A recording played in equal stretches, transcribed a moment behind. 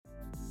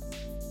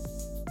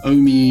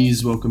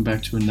Omis, welcome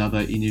back to another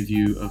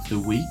interview of the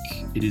week.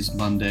 It is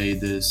Monday,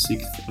 the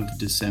 6th of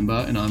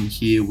December, and I'm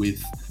here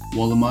with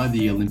Wallamai,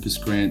 the Olympus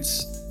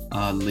Grants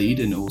lead,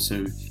 and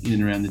also in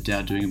and around the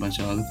DAO doing a bunch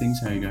of other things.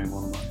 How are you going,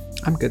 Wallamai?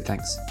 I'm good,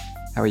 thanks.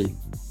 How are you?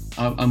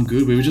 I'm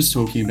good. We were just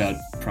talking about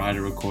prior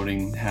to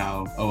recording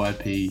how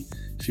OIP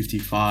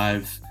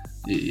 55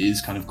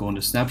 is kind of gone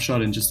to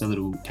snapshot, and just a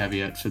little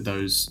caveat for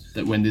those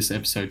that when this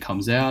episode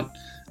comes out,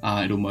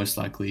 it'll most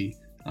likely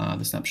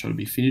the snapshot will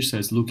be finished, so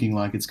it's looking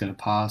like it's going to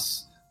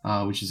pass,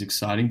 which is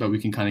exciting, but we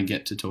can kind of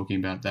get to talking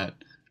about that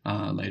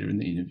later in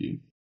the interview.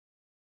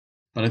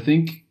 But I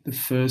think the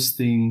first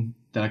thing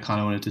that I kind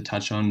of wanted to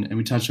touch on, and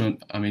we touched on,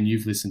 I mean,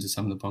 you've listened to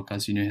some of the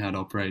podcasts, you know how it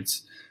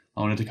operates.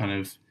 I wanted to kind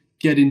of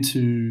get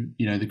into,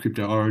 the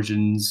crypto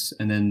origins,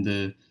 and then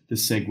the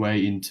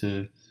segue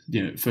into,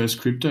 first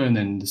crypto, and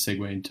then the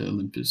segue into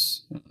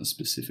Olympus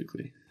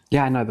specifically.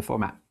 Yeah, I know the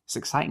format. It's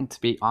exciting to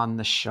be on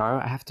the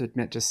show. I have to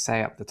admit, just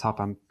say up the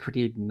top, I'm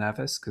pretty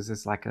nervous because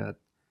there's like a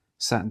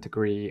certain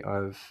degree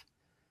of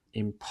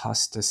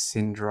imposter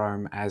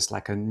syndrome as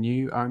like a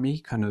new Omi,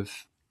 kind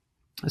of,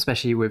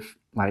 especially with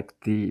like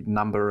the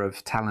number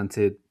of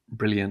talented,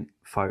 brilliant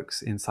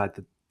folks inside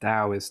the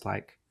DAO is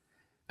like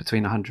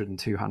between 100 and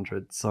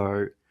 200.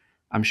 So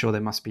I'm sure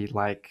there must be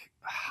like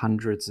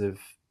hundreds of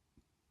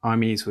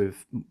Omis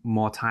with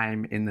more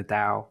time in the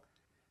DAO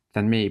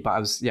than me. But I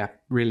was,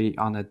 really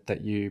honored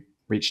that you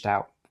reached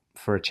out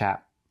for a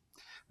chat.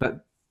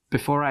 But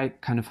before I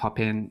kind of hop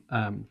in,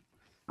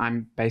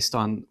 I'm based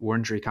on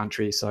Wurundjeri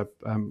country. So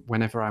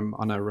whenever I'm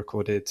on a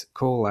recorded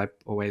call, I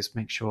always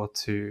make sure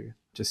to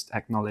just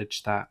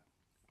acknowledge that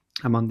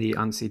I'm on the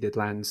unceded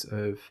lands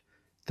of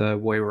the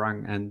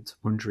Woiwurrung and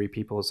Wurundjeri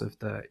peoples of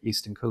the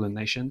Eastern Kulin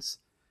Nations.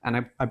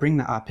 And I bring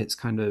that up. It's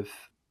kind of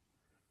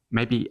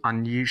maybe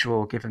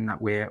unusual given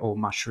that we're all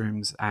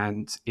mushrooms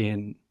and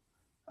in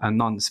a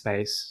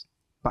non-space.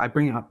 But I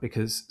bring it up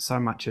because so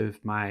much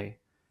of my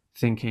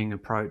thinking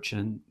approach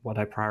and what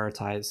I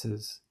prioritize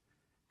has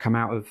come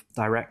out of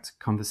direct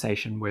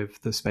conversation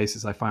with the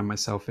spaces I find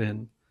myself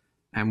in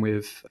and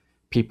with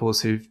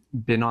peoples who've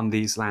been on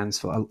these lands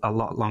for a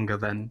lot longer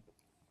than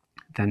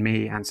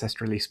me,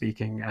 ancestrally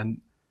speaking. And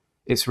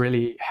it's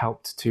really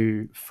helped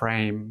to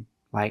frame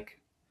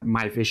like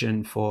my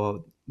vision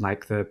for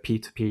like the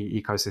P2P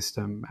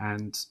ecosystem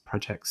and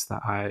projects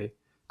that I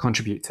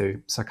contribute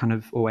to. So I kind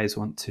of always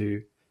want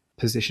to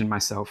position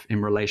myself in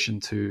relation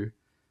to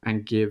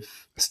and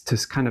give to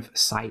kind of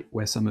cite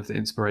where some of the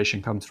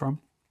inspiration comes from.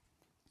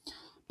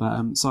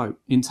 But so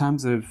in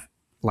terms of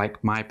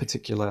like my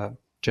particular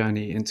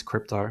journey into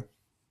crypto,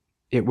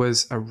 it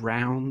was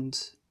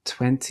around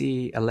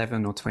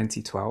 2011 or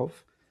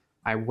 2012.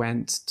 I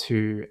went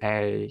to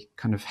a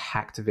kind of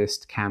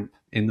hacktivist camp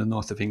in the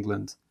north of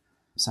England.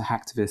 So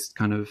hacktivists,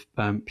 kind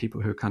of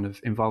people who are kind of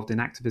involved in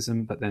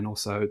activism, but then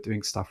also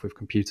doing stuff with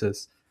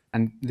computers.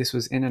 And this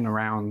was in and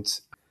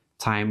around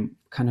time,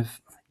 kind of,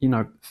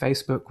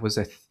 Facebook was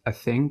a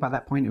thing by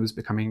that point. It was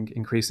becoming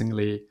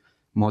increasingly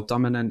more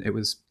dominant. It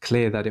was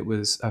clear that it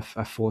was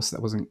a force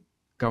that wasn't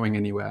going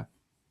anywhere.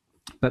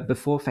 But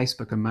before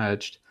Facebook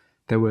emerged,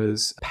 there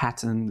was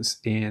patterns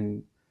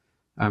in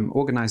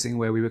organizing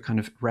where we were kind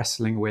of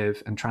wrestling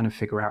with and trying to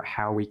figure out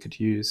how we could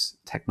use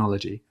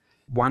technology.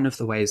 One of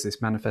the ways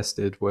this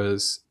manifested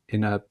was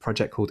in a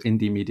project called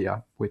Indie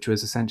Media, which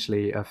was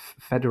essentially a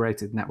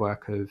federated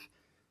network of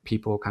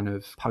people kind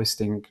of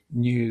posting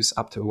news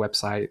up to a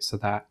website so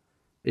that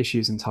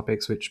issues and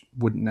topics which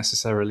wouldn't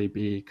necessarily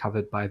be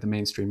covered by the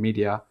mainstream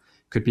media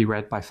could be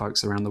read by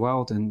folks around the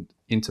world and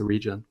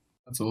inter-region.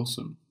 That's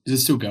awesome. Is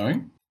it still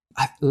going?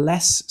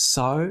 Less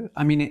so.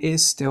 I mean, it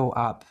is still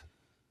up,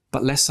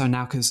 but less so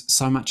now because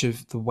so much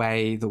of the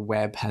way the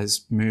web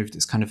has moved,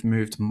 it's kind of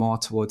moved more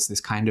towards this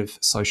kind of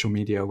social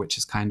media, which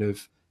has kind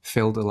of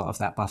filled a lot of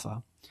that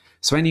buffer.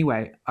 So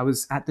anyway, I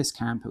was at this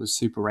camp. It was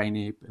super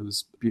rainy. It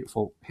was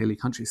beautiful, hilly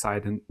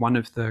countryside. And one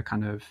of the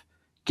kind of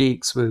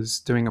geeks was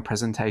doing a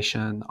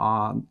presentation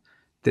on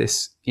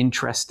this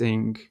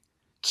interesting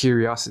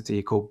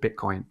curiosity called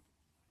Bitcoin.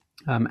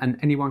 And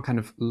anyone kind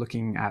of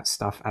looking at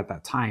stuff at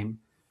that time,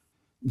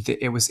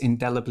 it was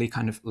indelibly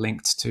kind of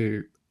linked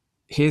to,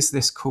 here's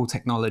this cool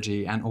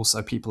technology and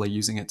also people are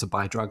using it to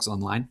buy drugs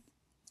online.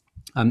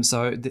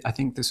 So I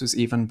think this was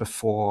even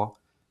before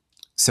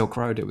Silk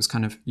Road. It was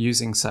kind of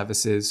using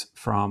services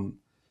from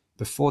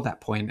before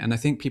that point. And I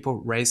think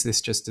people raise this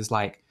just as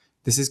like,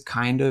 this is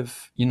kind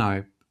of,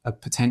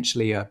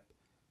 potentially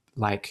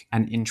like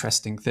an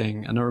interesting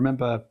thing. And I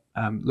remember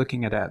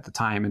looking at it at the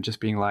time and just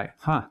being like,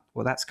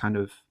 well, that's kind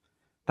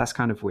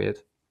of weird.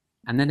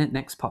 And then it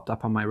next popped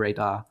up on my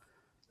radar.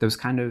 There was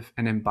kind of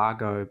an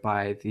embargo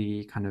by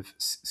the kind of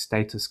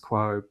status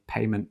quo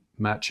payment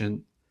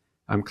merchant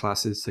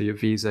classes. So your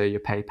Visa, your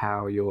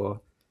PayPal,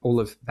 your all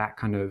of that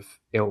kind of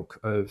ilk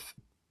of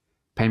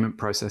payment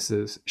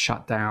processors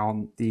shut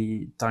down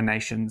the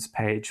donations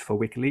page for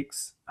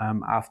WikiLeaks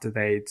after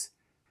they'd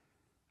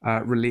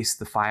released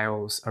the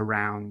files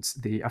around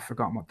I've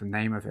forgotten what the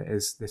name of it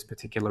is, this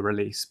particular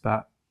release,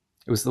 but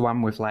it was the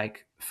one with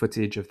like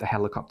footage of the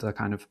helicopter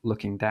kind of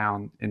looking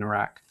down in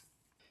Iraq.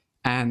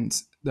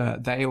 And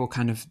they all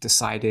kind of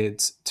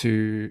decided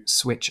to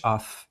switch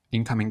off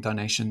incoming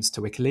donations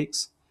to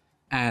WikiLeaks.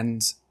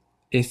 And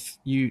if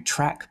you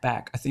track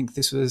back, I think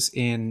this was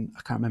in,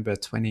 I can't remember,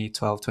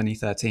 2012,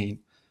 2013.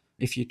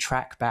 If you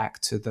track back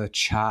to the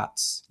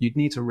charts, you'd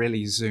need to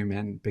really zoom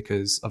in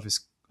because,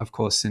 of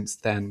course, since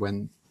then,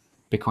 when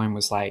Bitcoin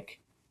was like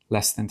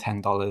less than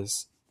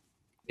 $10,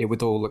 it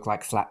would all look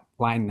like flat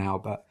line now.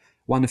 But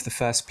one of the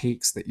first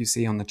peaks that you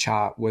see on the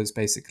chart was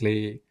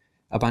basically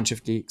a bunch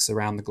of geeks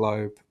around the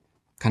globe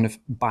kind of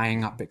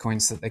buying up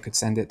Bitcoin so that they could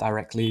send it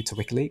directly to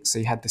WikiLeaks. So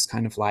you had this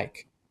kind of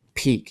like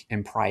peak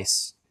in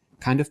price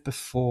kind of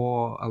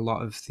before a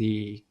lot of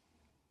the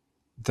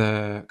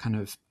kind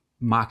of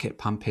market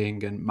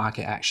pumping and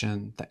market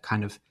action that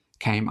kind of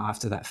came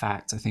after that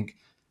fact. I think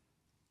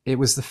it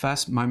was the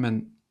first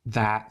moment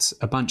that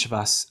a bunch of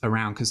us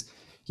around, because,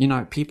 you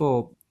know,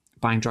 people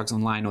buying drugs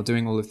online or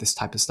doing all of this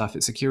type of stuff,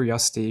 it's a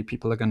curiosity.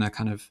 People are going to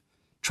kind of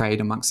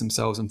trade amongst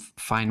themselves and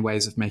find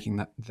ways of making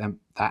that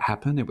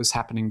happen. It was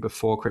happening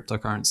before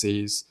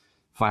cryptocurrencies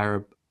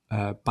via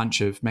a bunch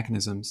of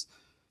mechanisms,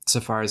 so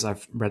far as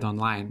I've read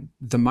online.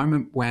 The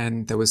moment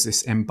when there was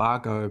this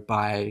embargo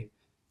by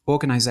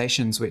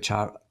organizations which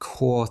are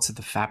core to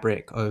the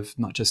fabric of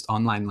not just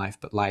online life,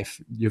 but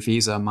life, your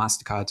Visa,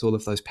 MasterCards, all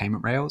of those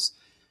payment rails,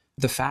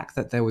 the fact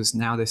that there was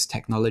now this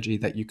technology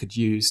that you could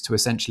use to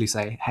essentially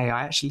say, hey,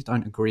 I actually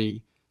don't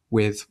agree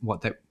with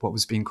what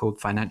was being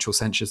called financial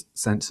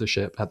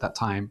censorship at that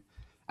time.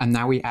 And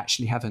now we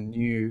actually have a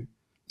new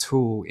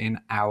tool in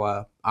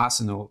our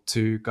arsenal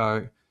to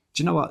go,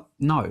 do you know what?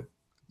 No,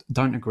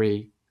 don't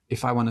agree.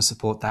 If I want to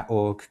support that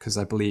org because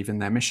I believe in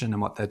their mission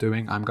and what they're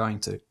doing, I'm going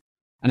to.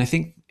 And I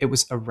think it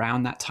was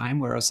around that time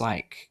where I was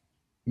like,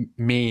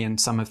 me and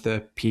some of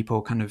the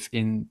people kind of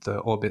in the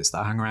orbits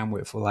that I hung around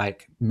with were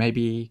like,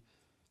 maybe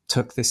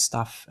took this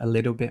stuff a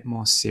little bit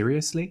more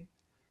seriously.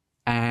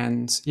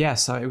 And yeah,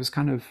 so it was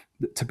kind of,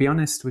 to be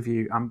honest with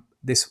you, I'm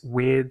this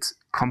weird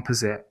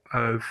composite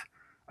of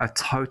a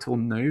total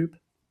noob.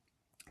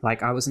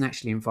 Like, I wasn't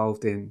actually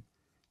involved in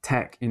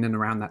tech in and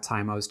around that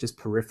time. I was just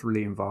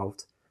peripherally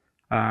involved.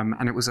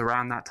 And it was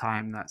around that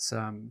time that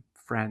some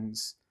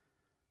friends,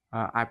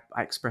 I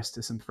expressed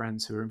to some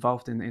friends who were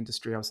involved in the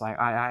industry, I was like,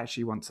 I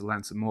actually want to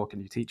learn some more.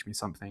 Can you teach me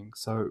something?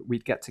 So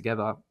we'd get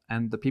together,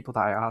 and the people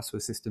that I asked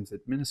were systems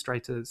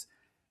administrators.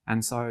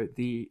 And so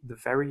the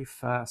very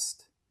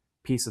first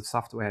piece of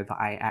software that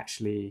I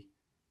actually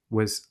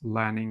was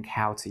learning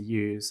how to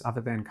use, other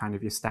than kind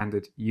of your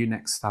standard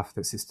Unix stuff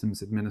that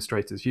systems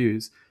administrators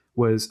use,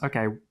 was,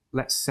 okay,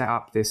 let's set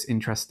up this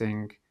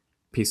interesting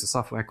piece of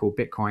software called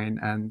Bitcoin,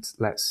 and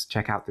let's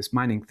check out this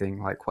mining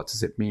thing. Like, what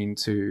does it mean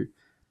to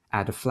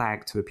add a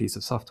flag to a piece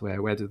of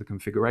software? Where do the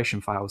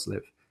configuration files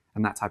live?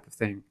 And that type of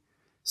thing.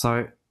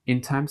 So in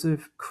terms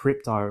of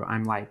crypto,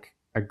 I'm like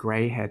a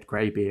grey-haired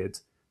greybeard.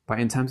 But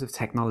in terms of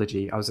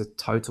technology, I was a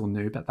total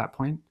noob at that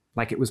point.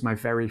 Like, it was my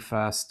very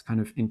first kind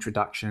of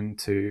introduction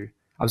to,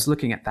 I was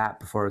looking at that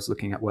before I was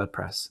looking at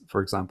WordPress,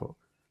 for example.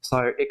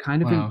 So it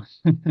kind of, Wow.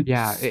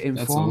 yeah, it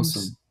That's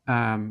informs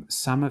awesome.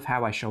 some of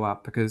how I show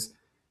up, because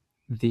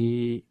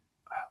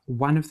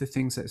one of the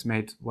things that's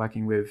made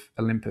working with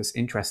Olympus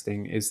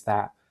interesting is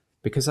that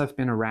because I've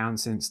been around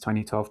since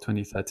 2012,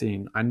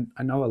 2013,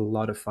 I know a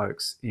lot of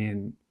folks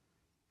in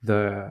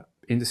the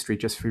industry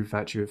just through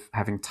virtue of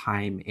having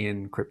time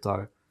in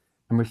crypto.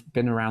 And we've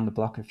been around the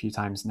block a few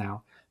times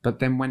now. But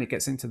then when it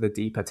gets into the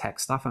deeper tech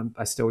stuff,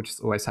 I still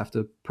just always have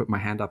to put my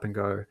hand up and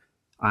go,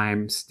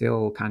 I'm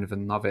still kind of a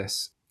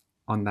novice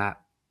on that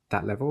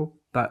level.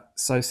 But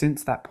so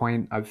since that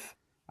point,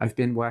 I've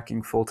been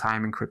working full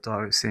time in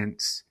crypto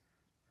since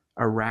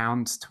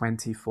around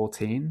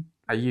 2014.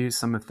 I used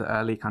some of the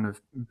early kind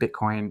of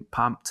Bitcoin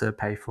pump to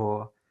pay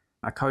for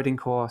a coding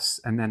course,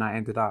 and then I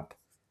ended up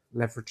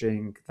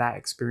leveraging that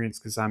experience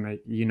because I'm a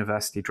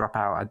university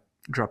dropout. I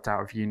dropped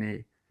out of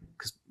uni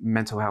because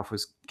mental health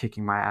was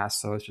kicking my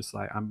ass. So I was just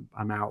like,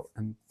 I'm out,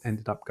 and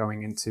ended up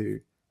going into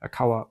a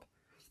co-op.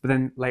 But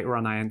then later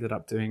on, I ended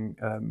up doing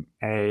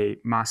a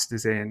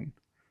master's in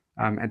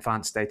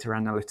advanced data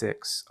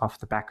analytics off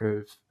the back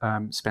of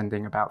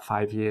spending about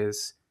 5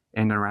 years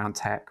in and around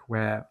tech,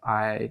 where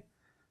I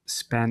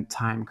spent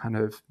time kind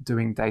of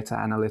doing data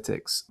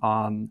analytics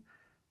on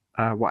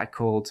what I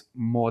called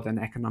more than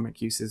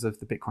economic uses of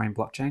the Bitcoin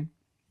blockchain.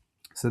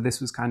 So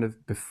this was kind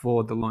of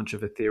before the launch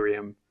of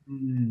Ethereum.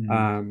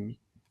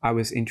 I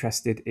was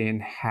interested in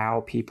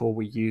how people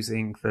were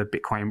using the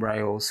Bitcoin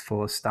rails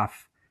for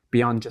stuff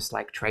beyond just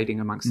like trading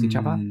amongst each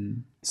other.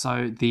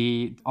 So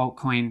the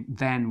altcoin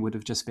then would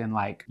have just been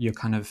like your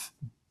kind of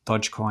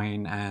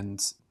Dogecoin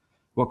and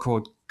what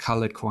called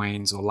colored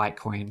coins or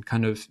Litecoin,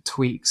 kind of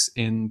tweaks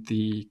in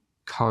the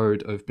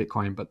code of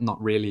Bitcoin, but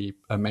not really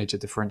a major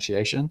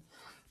differentiation.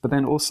 But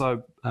then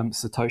also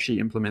Satoshi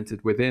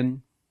implemented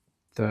within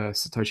the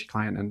Satoshi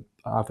client, and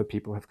other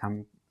people have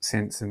come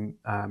since and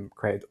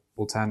created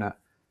alternate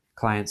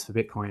clients for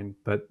Bitcoin.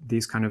 But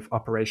these kind of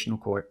operational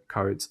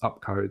codes,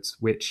 opcodes,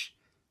 which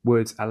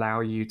would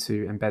allow you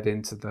to embed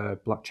into the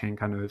blockchain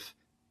kind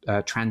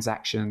of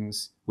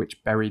transactions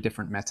which bury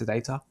different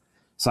metadata.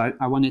 So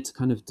I wanted to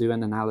kind of do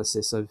an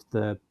analysis of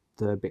the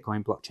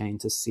Bitcoin blockchain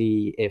to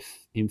see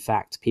if, in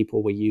fact,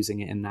 people were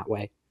using it in that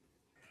way.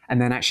 And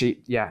then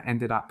actually, yeah,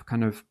 ended up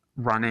kind of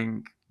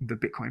running the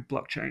Bitcoin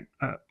blockchain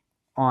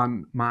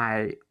on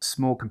my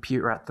small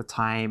computer at the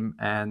time.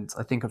 And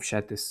I think I've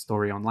shared this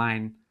story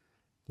online.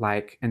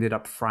 Like, ended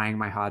up frying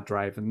my hard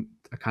drive, and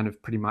I kind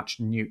of pretty much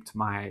nuked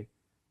my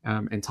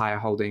entire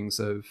holdings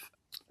of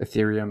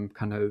Ethereum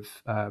kind of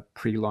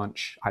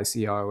pre-launch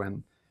ICO,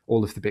 and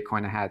all of the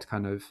Bitcoin I had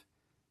kind of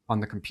on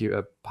the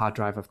computer hard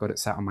drive. I've got it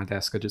sat on my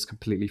desk. I just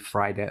completely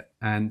fried it.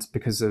 And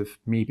because of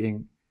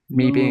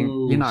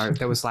No.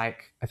 there was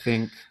like, I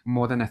think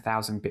more than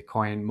 1,000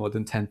 Bitcoin, more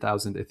than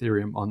 10,000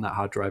 Ethereum on that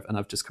hard drive, and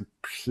I've just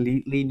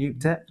completely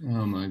nuked it.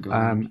 Oh my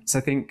God. So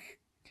I think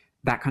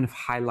that kind of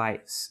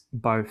highlights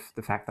both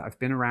the fact that I've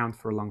been around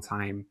for a long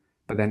time,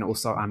 but then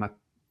also I'm a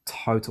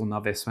total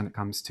novice when it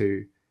comes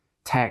to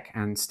tech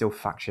and still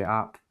fuck shit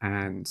up.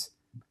 And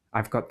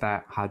I've got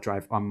that hard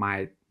drive on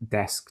my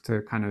desk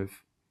to kind of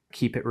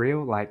keep it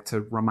real, like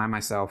to remind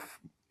myself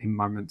in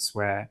moments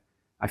where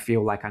I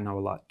feel like I know a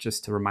lot,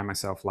 just to remind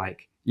myself,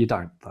 like, you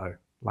don't though,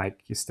 like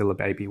you're still a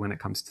baby when it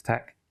comes to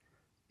tech.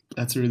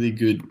 That's a really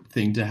good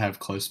thing to have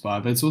close by,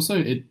 but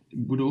it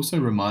would also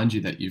remind you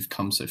that you've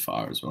come so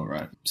far as well,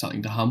 right?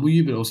 Something to humble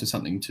you, but also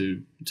something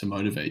to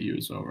motivate you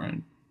as well,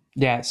 right?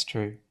 Yeah, it's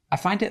true. I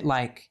find it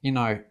like,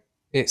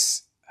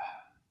 it's,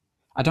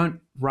 I don't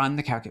run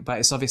the calculator, but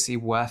it's obviously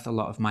worth a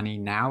lot of money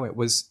now. It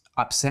was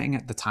upsetting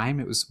at the time.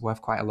 It was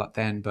worth quite a lot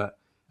then, but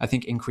I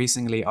think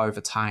increasingly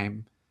over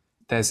time,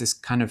 there's this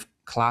kind of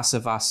class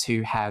of us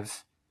who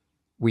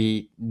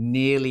we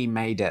nearly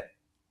made it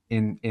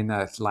in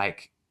a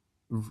like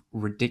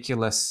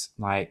ridiculous,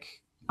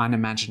 like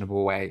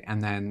unimaginable way.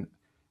 And then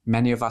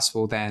many of us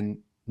will then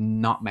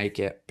not make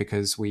it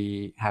because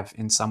we have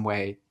in some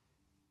way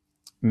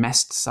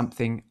messed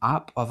something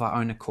up of our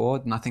own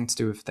accord, nothing to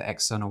do with the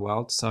external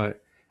world. So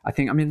I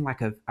think I'm in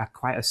like a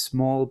quite a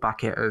small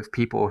bucket of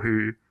people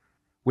who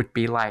would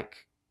be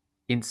like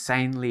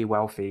insanely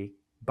wealthy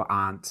but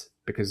aren't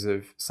because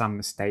of some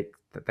mistake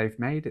that they've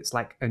made. It's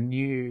like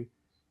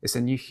it's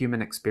a new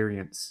human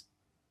experience,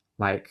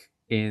 like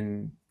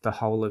in the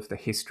whole of the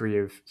history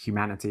of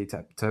humanity,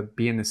 to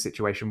be in this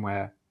situation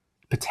where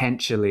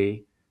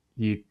potentially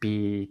you'd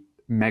be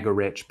mega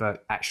rich,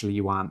 but actually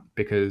you aren't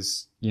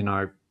because,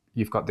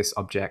 you've got this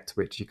object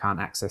which you can't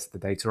access the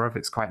data of.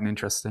 It's quite an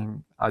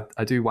interesting,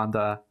 I do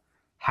wonder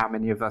how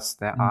many of us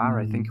there are.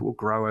 I think it will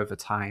grow over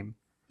time.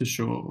 For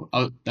sure.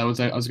 I was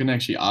going to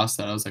actually ask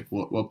that. I was like,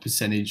 what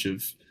percentage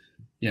of,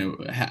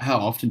 how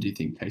often do you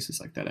think cases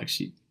like that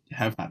actually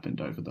have happened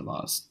over the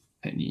last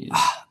 10 years?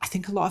 I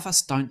think a lot of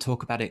us don't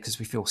talk about it because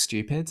we feel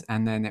stupid.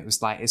 And then it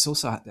was like, it's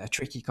also a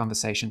tricky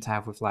conversation to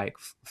have with like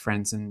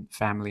friends and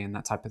family and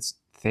that type of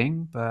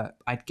thing. But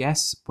I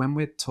guess when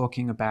we're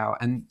talking about,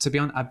 and to be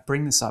honest, I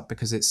bring this up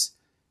because it's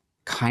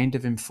kind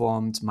of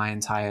informed my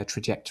entire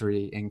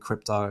trajectory in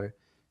crypto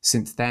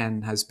since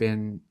then, has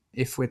been,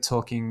 if we're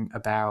talking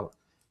about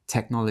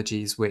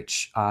technologies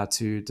which are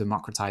to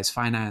democratize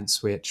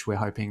finance, which we're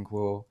hoping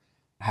will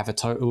have a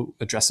total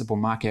addressable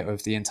market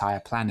of the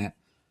entire planet,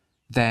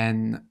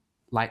 then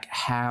like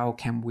how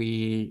can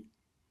we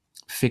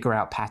figure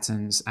out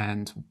patterns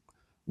and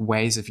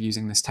ways of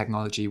using this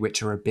technology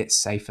which are a bit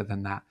safer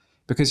than that?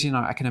 Because,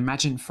 I can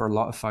imagine for a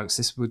lot of folks,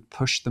 this would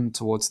push them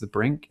towards the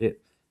brink.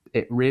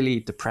 It really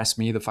depressed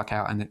me the fuck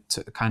out, and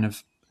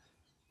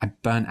I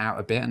burnt out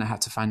a bit, and I had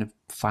to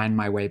find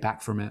my way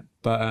back from it.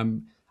 But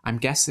I'm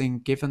guessing,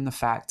 given the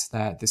fact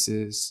that this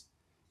is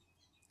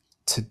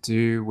to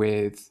do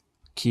with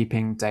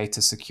keeping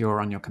data secure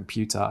on your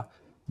computer,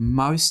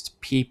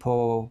 most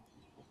people,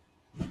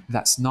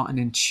 that's not an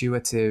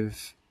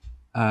intuitive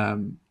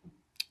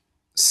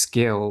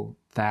skill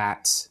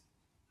that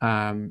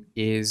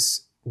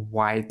is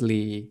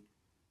widely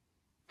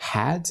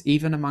had.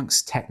 Even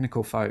amongst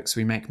technical folks,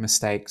 we make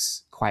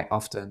mistakes quite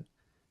often.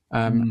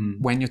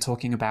 When you're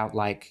talking about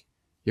like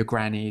your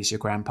grannies, your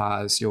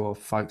grandpas, your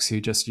folks who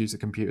just use a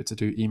computer to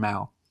do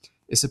email,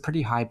 it's a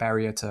pretty high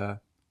barrier to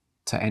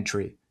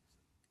entry.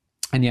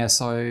 And yeah,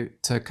 so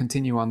to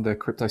continue on the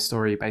crypto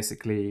story,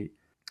 basically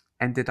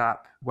ended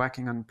up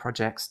working on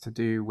projects to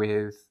do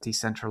with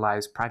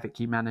decentralized private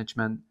key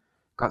management,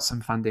 got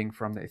some funding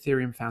from the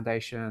Ethereum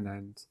Foundation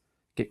and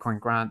Gitcoin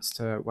grants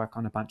to work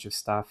on a bunch of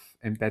stuff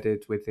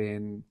embedded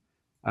within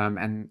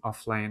an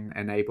offline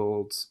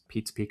enabled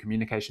P2P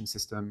communication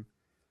system.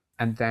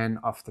 And then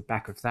off the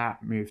back of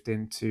that, moved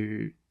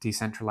into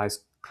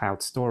decentralized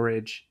cloud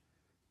storage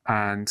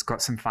and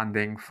got some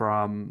funding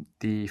from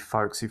the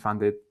folks who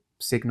funded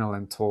Signal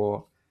and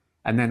Tor,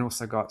 and then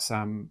also got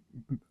some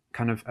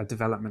kind of a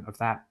development of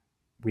that.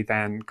 We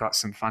then got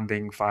some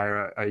funding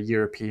via a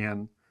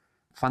European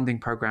funding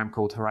program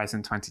called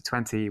Horizon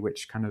 2020,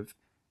 which kind of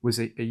was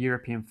a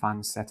European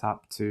fund set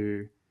up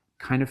to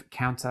kind of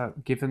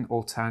give an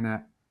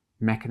alternate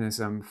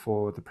mechanism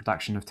for the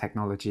production of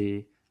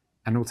technology,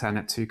 an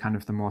alternate to kind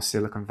of the more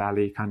Silicon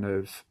Valley kind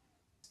of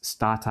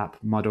startup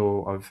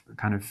model of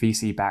kind of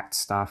VC-backed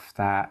stuff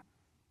that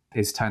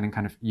is turning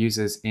kind of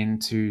users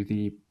into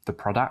the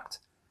product.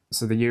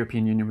 So the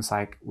European Union was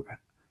like,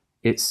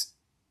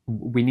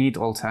 we need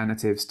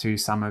alternatives to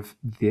some of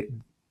the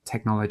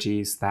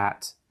technologies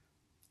that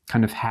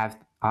kind of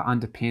are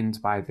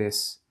underpinned by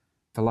this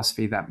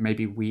philosophy that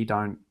maybe we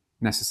don't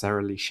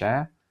necessarily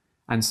share.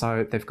 And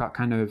so they've got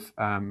kind of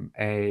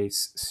a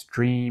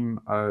stream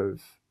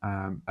of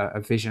a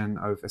vision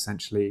of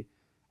essentially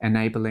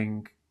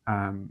enabling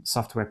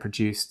software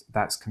produced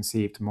that's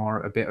conceived more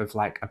a bit of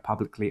like a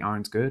publicly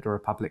owned good or a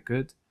public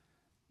good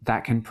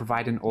that can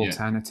provide an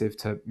alternative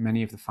to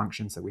many of the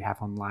functions that we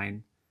have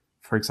online.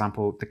 For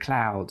example, the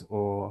cloud,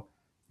 or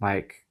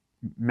like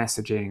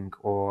messaging,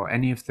 or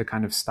any of the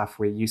kind of stuff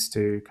we're used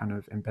to kind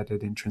of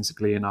embedded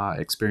intrinsically in our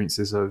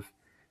experiences of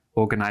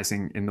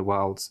organizing in the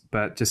world.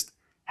 But just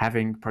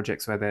having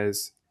projects where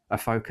there's a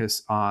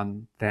focus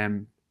on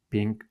them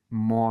being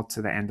more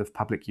to the end of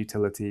public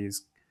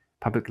utilities,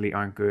 publicly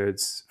owned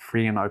goods,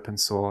 free and open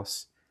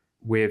source,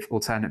 with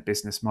alternate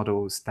business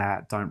models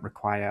that don't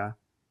require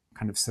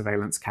kind of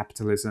surveillance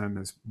capitalism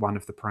as one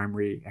of the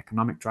primary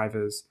economic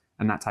drivers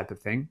and that type of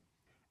thing.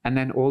 And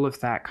then all of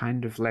that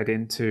kind of led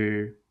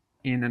into,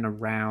 in and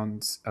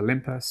around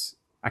Olympus,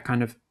 I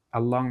kind of,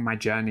 along my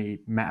journey,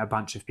 met a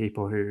bunch of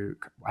people who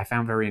I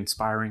found very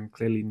inspiring,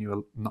 clearly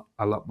knew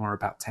a lot more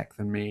about tech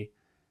than me,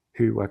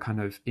 who were kind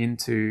of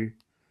into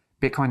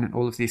Bitcoin and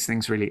all of these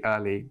things really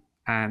early.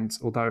 And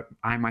although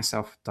I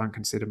myself don't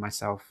consider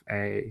myself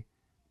a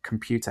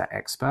computer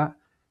expert,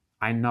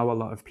 I know a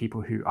lot of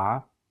people who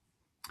are.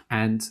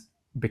 And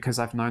because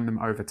I've known them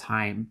over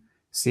time,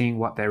 seeing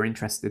what they're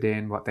interested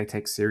in, what they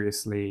take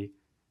seriously,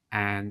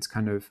 and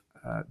kind of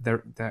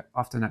they're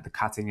often at the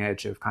cutting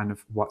edge of kind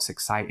of what's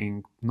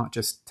exciting, not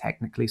just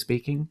technically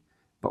speaking,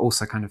 but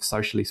also kind of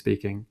socially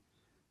speaking.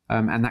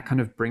 And that kind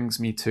of brings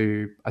me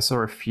to, I saw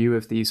a few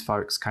of these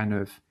folks kind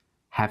of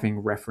having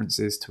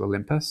references to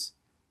Olympus.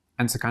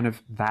 And so kind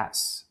of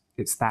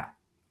it's that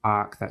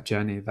arc, that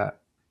journey that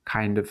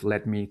kind of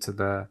led me to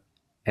the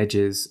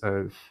edges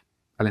of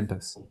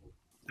Olympus.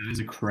 That is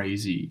a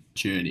crazy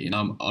journey. And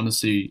I'm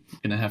honestly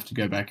going to have to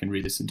go back and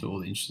re-listen to all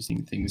the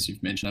interesting things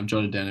you've mentioned. I've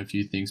jotted down a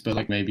few things, but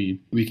like maybe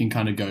we can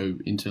kind of go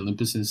into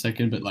Olympus in a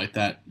second, but like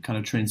that kind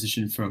of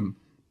transition from,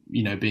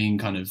 being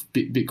kind of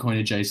Bitcoin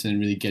adjacent and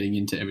really getting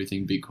into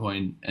everything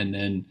Bitcoin and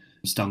then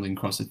stumbling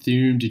across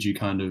Ethereum. Did you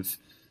kind of,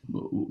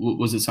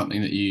 was it something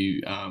that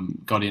you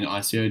got in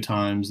ICO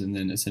times, and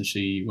then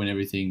essentially when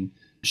everything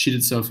shit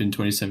itself in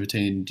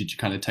 2017, did you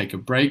kind of take a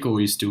break, or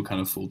were you still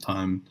kind of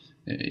full-time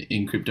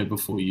in crypto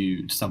before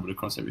you stumbled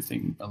across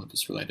everything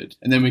Olympus related?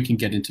 And then we can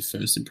get into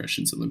first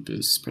impressions,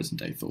 Olympus, present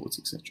day thoughts,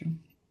 etc.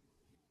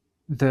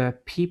 The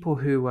people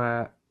who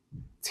were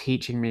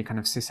teaching me kind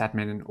of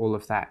sysadmin and all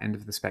of that end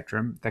of the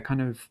spectrum, they're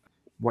kind of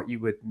what you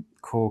would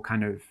call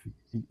kind of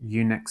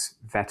Unix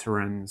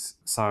veterans.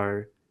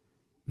 So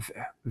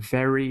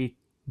very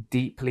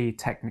deeply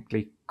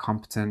technically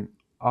competent,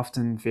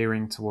 often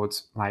veering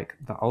towards like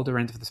the older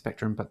end of the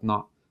spectrum, but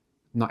not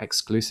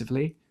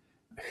exclusively,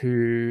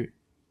 who,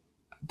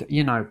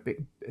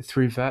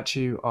 through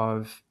virtue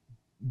of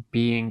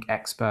being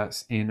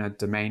experts in a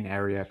domain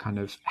area, kind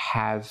of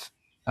have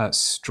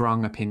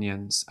strong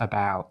opinions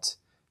about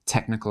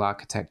technical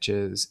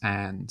architectures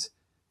and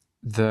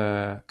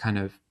the kind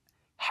of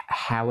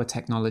how a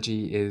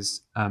technology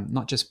is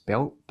not just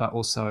built, but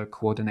also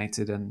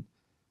coordinated and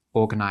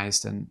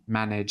organized and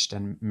managed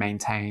and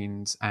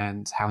maintained,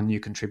 and how new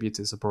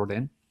contributors are brought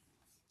in.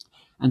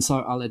 And so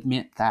I'll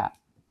admit that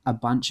a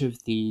bunch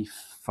of the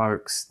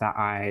folks that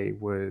I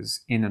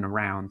was in and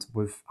around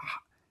were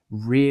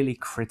really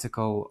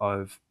critical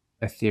of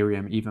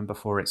Ethereum even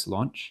before its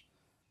launch.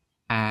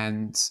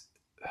 And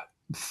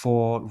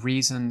for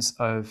reasons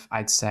of,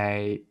 I'd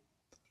say,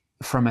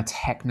 from a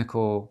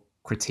technical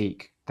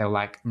critique, they were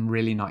like, I'm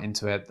really not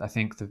into it. I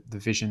think the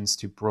vision's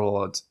too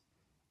broad.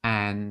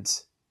 And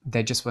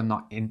they just were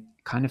not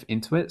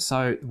into it.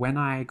 So when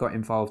I got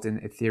involved in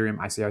Ethereum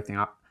ICO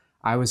thing,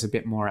 I was a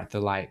bit more at the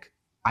like,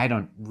 I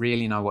don't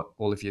really know what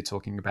all of you are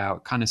talking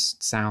about. Kind of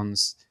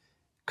sounds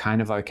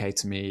kind of okay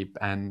to me,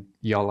 and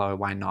YOLO,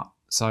 why not?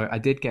 So I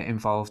did get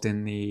involved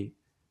in the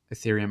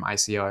Ethereum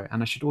ICO.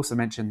 And I should also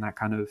mention that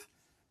kind of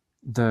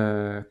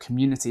the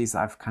communities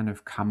that I've kind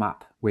of come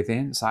up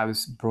within. So I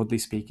was, broadly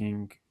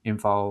speaking,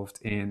 involved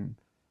in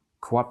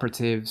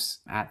cooperatives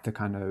at the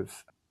kind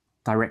of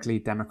directly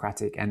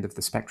democratic end of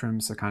the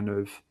spectrum. So kind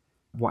of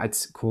what I'd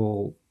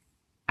call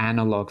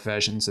analog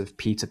versions of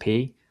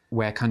P2P,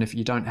 where kind of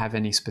you don't have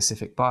any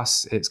specific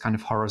boss. It's kind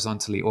of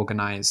horizontally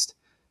organized.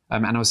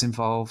 And I was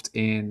involved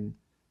in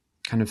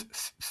kind of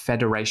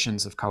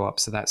federations of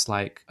co-ops. So that's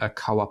like a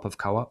co-op of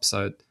co-ops.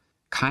 So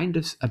kind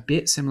of a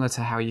bit similar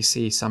to how you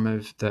see some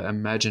of the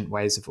emergent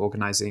ways of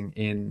organizing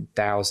in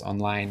DAOs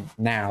online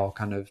now,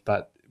 kind of,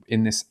 but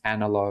in this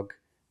analog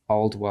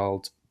old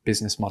world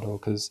business model,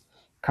 because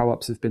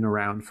co-ops have been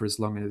around for as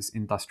long as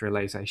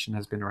industrialization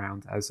has been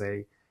around as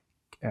a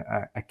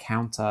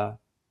counter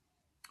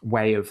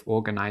way of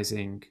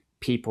organizing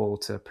people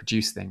to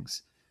produce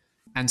things.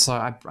 And so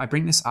I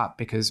bring this up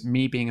because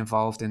me being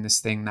involved in this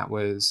thing that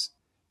was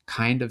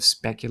kind of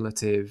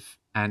speculative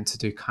and to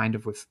do kind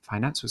of with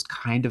finance was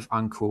kind of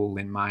uncool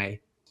in my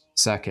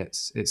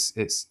circuits.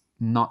 It's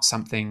not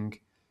something,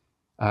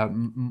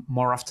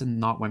 more often than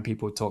not, when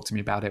people talk to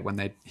me about it, when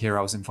they hear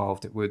I was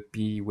involved, it would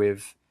be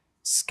with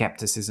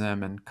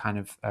skepticism and kind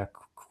of a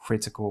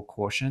critical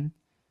caution.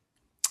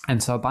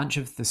 And so a bunch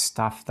of the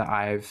stuff that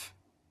I've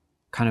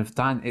kind of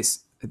done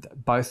is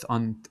both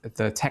on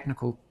the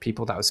technical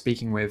people that I was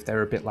speaking with,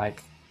 they're a bit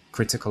like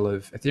critical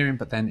of Ethereum,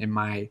 but then in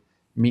my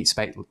meet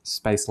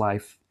space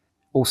life,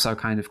 also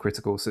kind of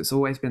critical. So it's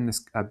always been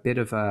this a bit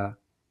of a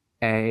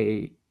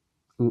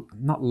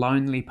not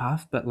lonely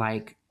path, but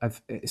like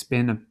it's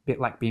been a bit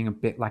like being a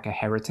bit like a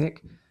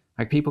heretic.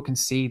 Like people can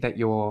see that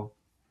you're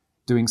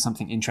doing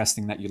something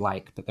interesting that you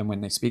like, but then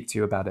when they speak to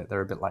you about it,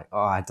 they're a bit like, oh,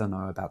 I don't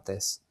know about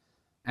this.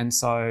 And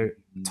so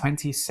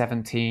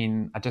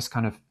 2017, I just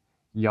kind of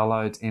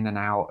YOLO'd in and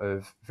out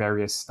of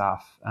various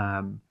stuff.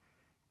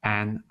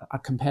 And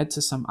compared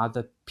to some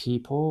other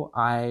people,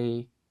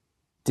 I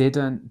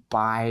didn't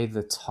buy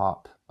the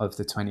top of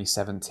the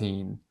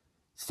 2017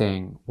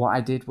 thing. What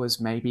I did was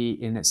maybe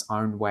in its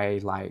own way,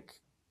 like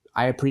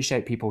I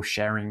appreciate people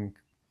sharing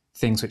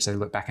things which they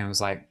look back and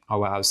was like, oh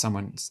wow,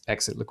 someone's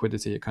exit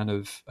liquidity. It kind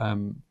of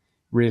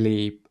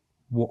really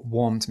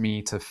warmed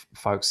me to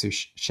folks who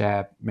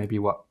share maybe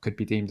what could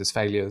be deemed as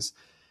failures.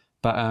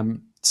 But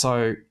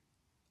so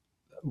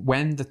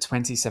when the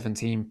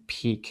 2017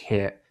 peak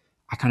hit,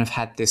 I kind of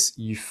had this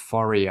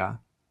euphoria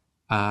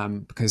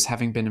because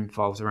having been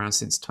involved around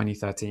since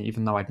 2013,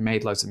 even though I'd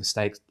made loads of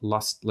mistakes,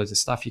 lost loads of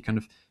stuff, you kind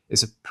of,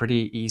 it's a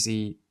pretty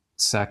easy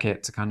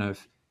circuit to kind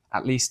of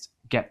at least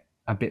get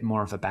a bit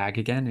more of a bag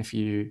again if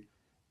you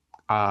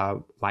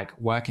are like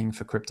working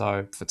for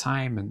crypto for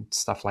time and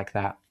stuff like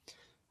that.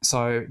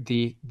 So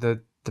the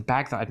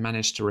bag that I'd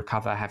managed to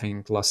recover,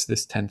 having lost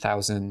this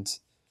 10,000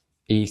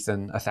 ETH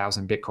and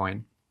 1,000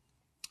 Bitcoin,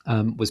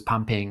 was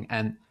pumping,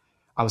 and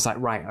I was like,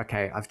 right,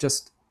 okay,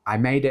 I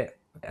made it,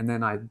 and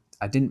then I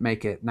didn't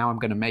make it. Now I'm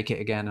going to make it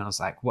again. And I was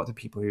like, what do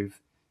people who've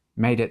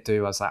made it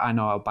do? I was like, I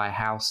know, I'll buy a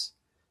house.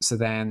 So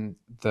then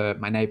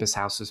my neighbor's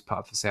house was put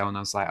up for sale, and I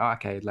was like, oh,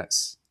 okay,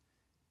 let's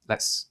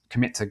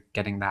commit to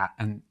getting that.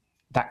 And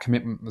that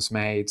commitment was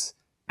made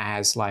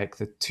as like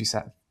the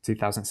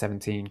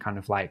 2017 kind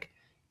of like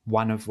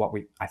one of what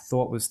I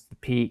thought was the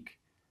peak,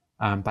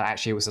 but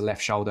actually it was a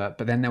left shoulder.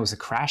 But then there was a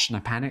crash and I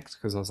panicked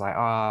because I was like,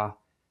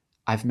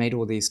 I've made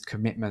all these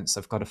commitments,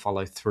 I've got to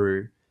follow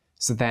through.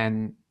 So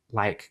then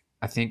like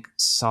I think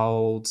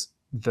sold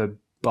the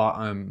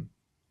bottom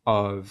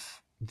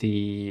of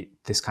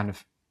this kind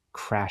of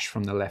crash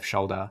from the left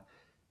shoulder.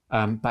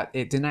 But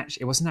it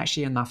wasn't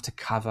actually enough to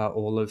cover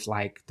all of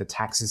like the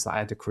taxes that I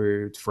had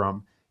accrued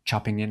from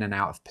chopping in and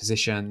out of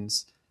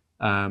positions,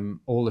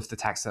 all of the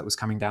tax that was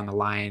coming down the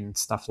line,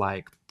 stuff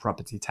like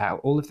property tax,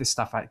 all of this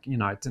stuff. I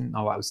didn't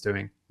know what I was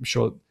doing. I'm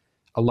sure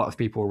a lot of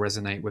people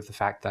resonate with the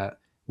fact that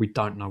we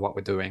don't know what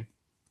we're doing.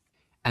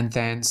 And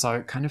then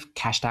so kind of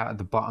cashed out at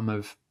the bottom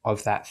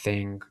of that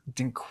thing.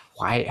 Didn't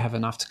quite have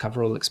enough to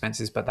cover all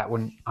expenses, but that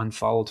wouldn't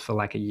unfold for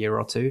like a year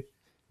or two.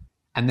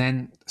 And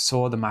then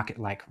saw the market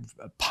like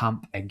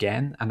pump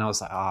again. And I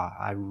was like,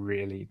 I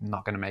really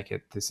not going to make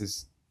it. This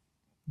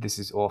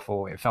is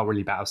awful. It felt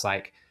really bad. I was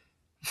like,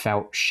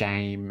 felt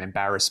shame,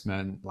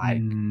 embarrassment,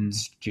 like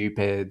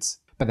stupid.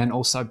 But then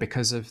also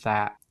because of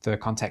that, the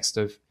context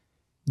of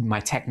my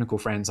technical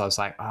friends, I was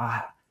like,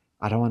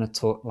 I don't want to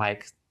talk,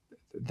 like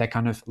they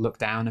kind of look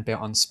down a bit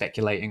on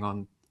speculating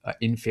on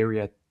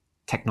inferior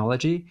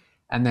technology.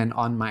 And then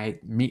on my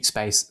meat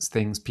space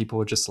things, people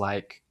were just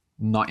like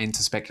not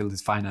into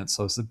speculative finance.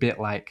 So it's a bit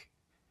like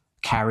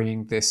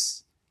carrying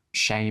this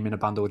shame in a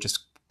bundle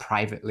just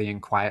privately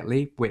and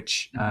quietly,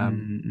 which I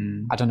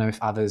don't know if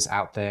others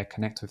out there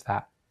connect with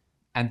that.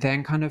 And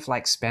then kind of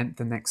like spent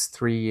the next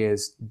 3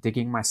 years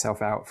digging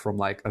myself out from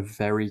like a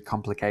very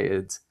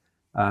complicated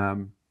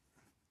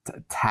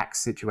tax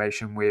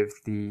situation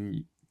with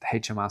the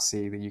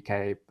HMRC, the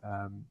UK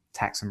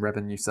Tax and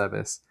Revenue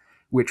Service,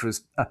 which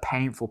was a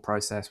painful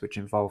process, which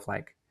involved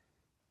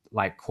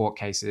like court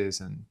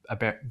cases and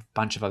a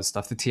bunch of other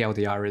stuff. The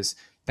TLDR is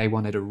they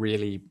wanted a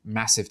really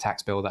massive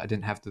tax bill that I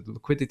didn't have the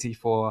liquidity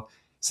for.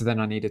 So then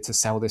I needed to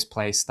sell this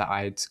place that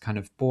I'd kind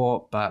of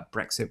bought, but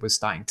Brexit was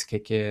starting to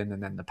kick in,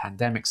 and then the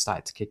pandemic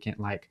started to kick in.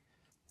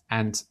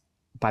 And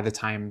by the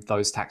time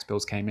those tax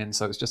bills came in,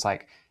 so it was just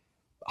like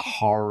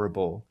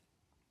horrible.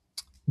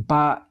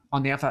 But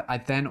on the other, I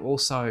then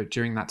also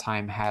during that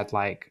time had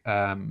like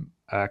a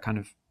kind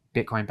of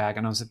Bitcoin bag,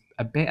 and I was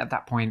a bit at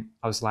that point.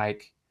 I was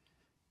like,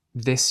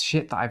 this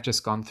shit that I've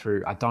just gone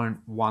through, I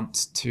don't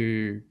want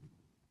to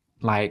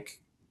like.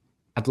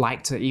 I'd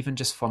like to, even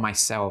just for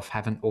myself,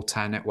 have an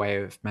alternate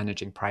way of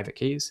managing private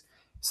keys.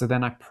 So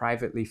then I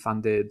privately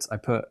funded, I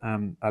put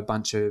a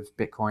bunch of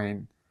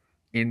Bitcoin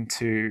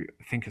into,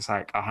 I think it's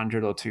like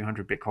 100 or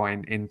 200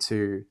 Bitcoin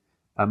into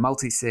a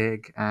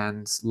multi-sig,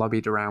 and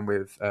lobbied around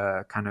with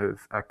kind of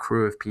a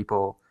crew of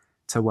people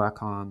to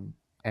work on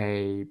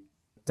a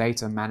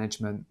data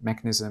management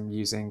mechanism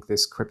using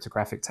this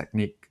cryptographic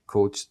technique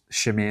called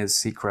Shamir's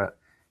secret,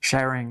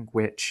 sharing,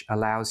 which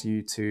allows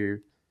you to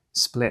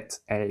split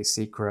a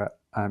secret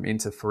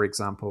into, for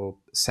example,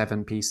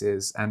 7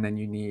 pieces, and then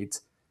you need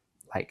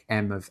like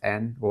m of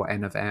n or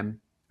n of m.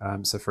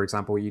 So for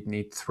example, you'd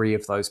need 3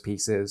 of those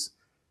pieces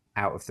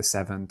out of the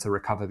 7 to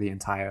recover the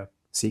entire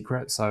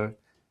secret. So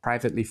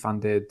privately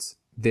funded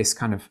this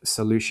kind of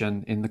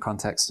solution in the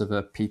context of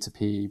a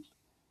P2P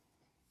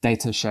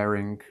data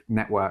sharing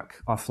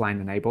network,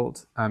 offline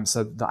enabled.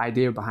 So the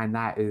idea behind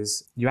that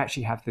is you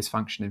actually have this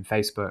function in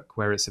Facebook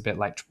where it's a bit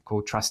like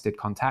called trusted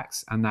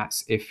contacts. And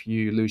that's if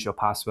you lose your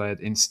password,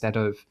 instead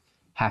of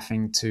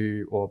having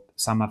to, or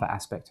some other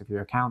aspect of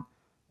your account,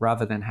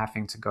 rather than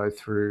having to go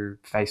through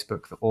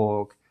Facebook, the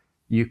org,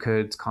 you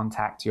could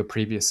contact your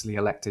previously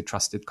elected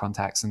trusted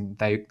contacts, and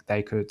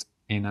they could,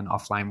 in an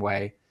offline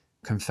way,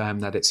 confirm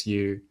that it's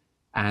you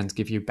and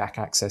give you back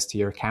access to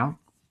your account.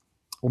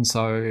 And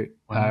so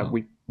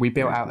we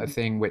built out a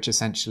thing which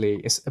essentially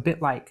is a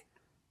bit like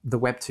the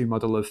Web 2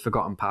 model of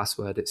forgotten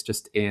password. It's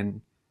just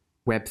in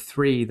Web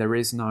 3, there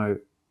is no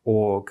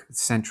org,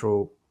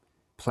 central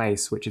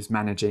place, which is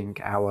managing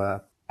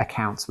our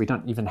accounts. We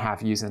don't even have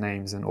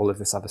usernames and all of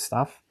this other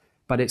stuff.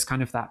 But it's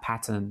kind of that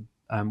pattern,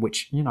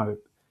 which, you know,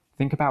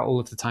 think about all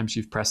of the times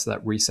you've pressed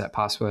that reset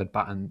password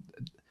button.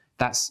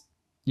 That's,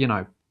 you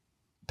know,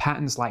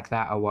 patterns like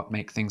that are what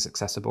make things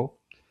accessible.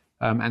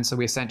 And so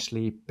we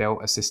essentially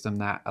built a system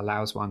that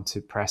allows one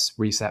to press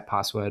reset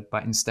password,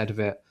 but instead of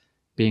it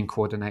being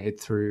coordinated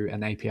through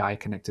an API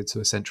connected to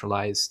a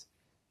centralized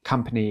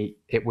company,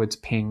 it would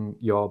ping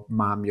your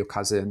mom, your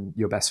cousin,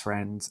 your best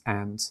friend,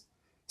 and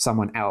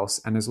someone else.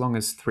 And as long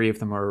as 3 of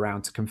them are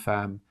around to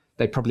confirm,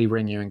 they'd probably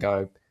ring you and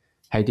go,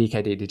 "Hey,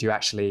 DKD, did you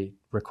actually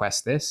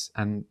request this?"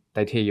 And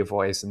they'd hear your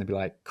voice and they'd be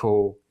like,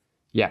 "Cool,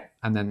 yeah."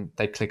 And then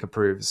they'd click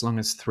approve. As long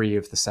as 3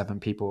 of the 7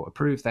 people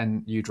approve,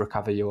 then you'd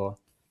recover your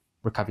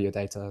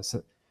data.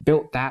 So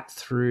built that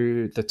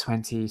through the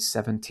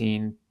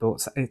 2017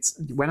 built. It's,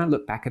 when I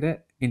look back at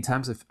it, in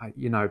terms of,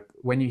 you know,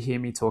 when you hear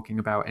me talking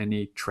about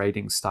any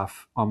trading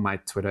stuff on my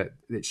Twitter,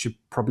 it should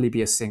probably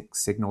be a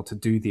signal to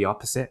do the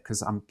opposite,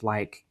 because I'm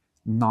like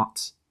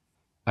not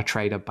a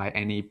trader by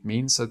any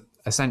means. So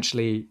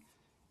essentially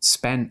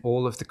spent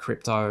all of the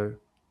crypto,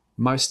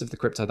 most of the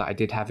crypto that I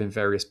did have in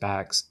various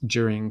bags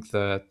during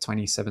the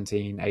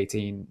 2017,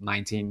 18,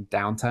 19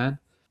 downturn,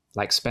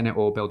 like spent it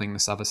all building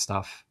this other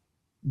stuff.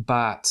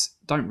 But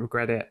don't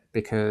regret it,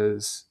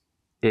 because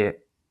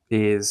it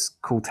is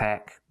cool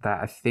tech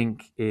that I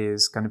think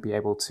is going to be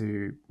able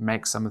to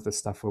make some of the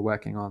stuff we're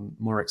working on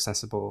more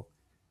accessible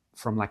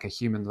from like a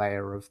human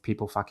layer of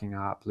people fucking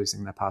up,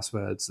 losing their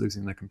passwords,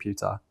 losing their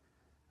computer.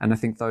 And I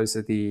think those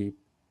are the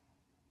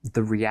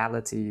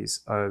realities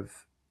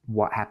of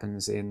what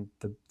happens in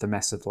the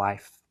mess of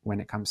life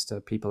when it comes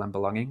to people and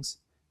belongings.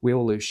 We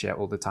all lose shit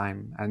all the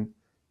time,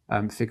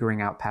 and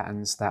figuring out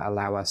patterns that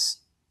allow us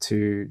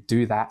to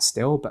do that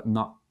still, but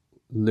not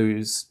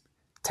lose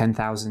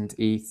 10,000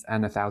 ETH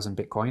and 1,000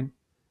 Bitcoin.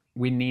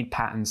 We need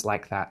patterns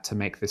like that to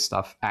make this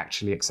stuff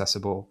actually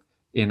accessible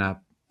in a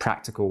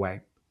practical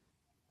way.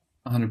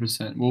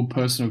 100%. Well,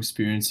 personal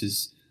experience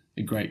is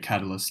a great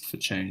catalyst for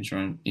change,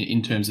 right?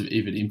 In terms of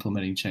even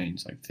implementing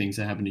change, like things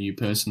that happen to you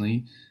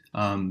personally.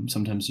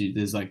 Sometimes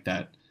there's like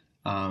that,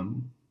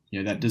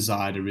 that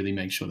desire to really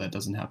make sure that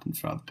doesn't happen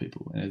for other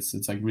people. And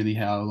it's like really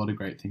how a lot of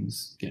great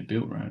things get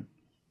built, right?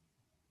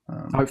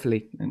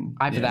 Hopefully,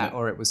 either that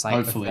or it was like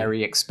hopefully. a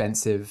very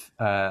expensive,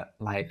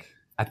 like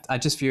I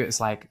just view it as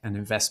like an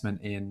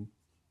investment in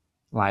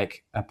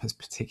like a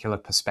particular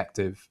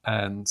perspective,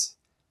 and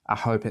I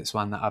hope it's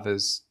one that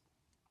others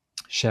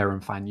share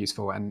and find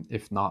useful. And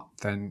if not,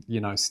 then,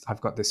 you know, I've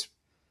got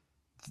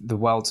the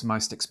world's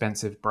most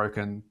expensive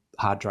broken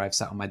hard drive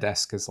sat on my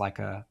desk as like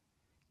a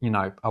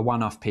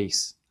one-off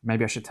piece.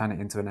 Maybe I should turn it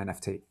into an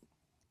NFT.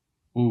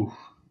 Ooh,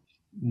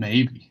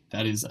 maybe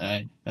that's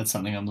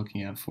something I'm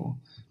looking out for.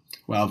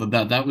 Wow,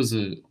 that was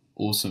a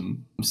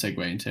awesome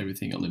segue into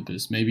everything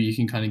Olympus. Maybe you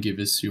can kind of give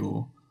us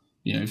your,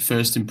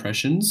 first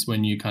impressions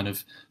when you kind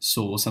of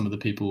saw some of the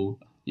people,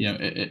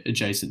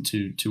 adjacent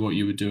to what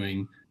you were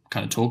doing,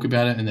 kind of talk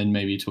about it, and then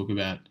maybe talk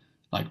about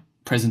like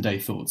present day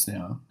thoughts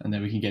now, and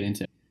then we can get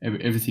into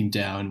everything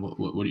DAO and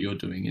what you're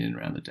doing in and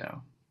around the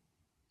DAO.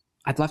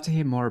 I'd love to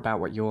hear more about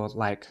what you're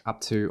like up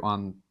to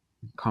on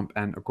Comp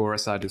and Agora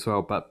side as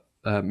well, but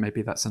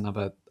maybe that's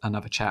another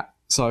chat.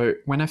 So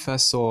when I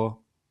first saw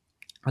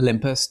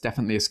Olympus,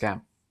 definitely a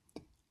scam,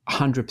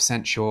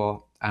 100%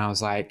 sure, and I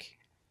was like,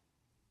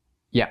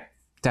 yeah,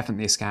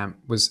 definitely a scam.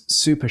 Was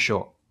super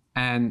short,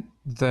 and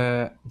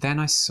then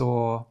I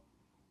saw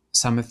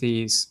some of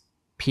these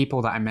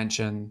people that I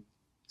mentioned,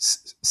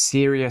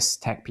 serious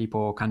tech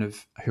people, kind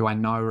of who I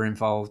know are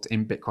involved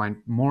in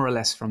Bitcoin more or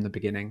less from the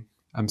beginning.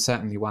 I'm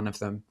certainly one of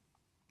them,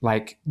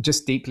 like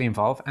just deeply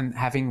involved and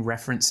having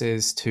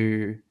references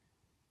to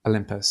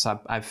Olympus.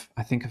 I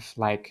think of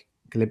like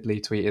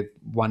glibly tweeted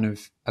one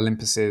of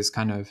Olympus's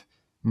kind of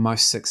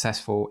most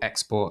successful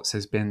exports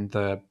has been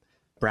the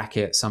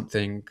bracket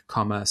something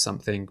comma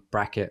something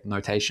bracket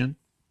notation.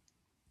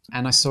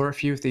 And I saw a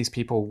few of these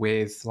people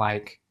with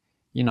like,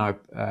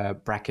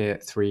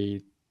 bracket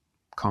 3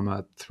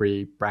 comma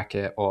 3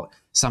 bracket or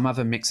some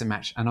other mix and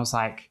match. And I was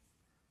like,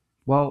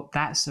 well,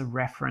 that's a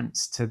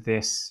reference to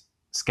this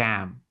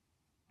scam.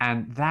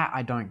 And that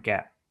I don't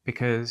get,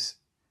 because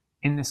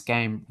in this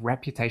game,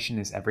 reputation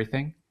is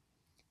everything.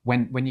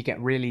 When you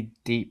get really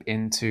deep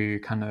into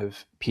kind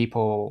of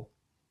people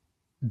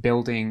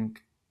building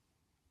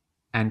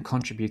and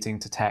contributing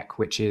to tech,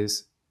 which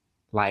is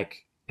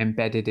like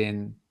embedded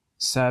in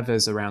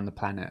servers around the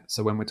planet.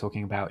 So when we're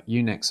talking about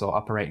Unix or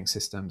operating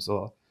systems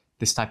or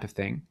this type of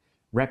thing,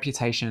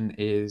 reputation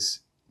is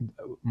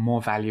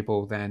more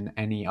valuable than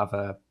any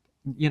other.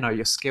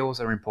 Your skills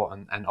are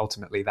important, and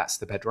ultimately that's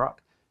the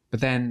bedrock.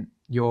 But then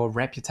your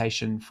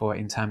reputation for,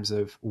 in terms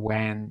of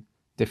when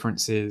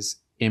differences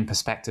in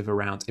perspective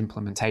around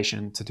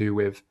implementation to do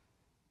with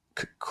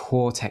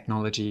core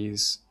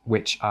technologies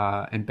which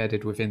are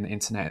embedded within the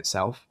internet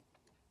itself,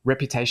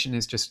 reputation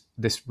is just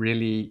this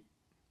really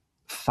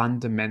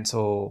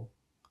fundamental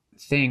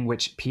thing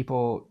which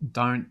people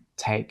don't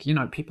take.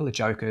 People are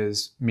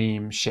jokers,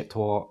 meme, shit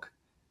talk,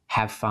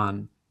 have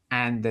fun,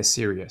 and they're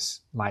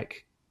serious.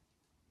 Like,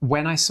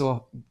 when I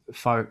saw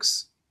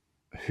folks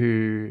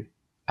who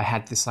I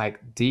had this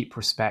like deep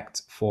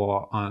respect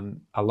for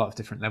on a lot of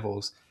different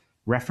levels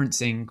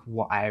referencing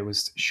what I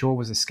was sure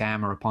was a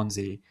scam or a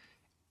Ponzi,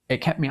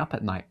 it kept me up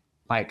at night.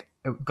 Like,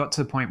 it got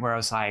to the point where I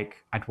was like,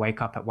 I'd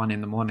wake up at 1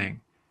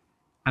 a.m.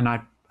 and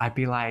I'd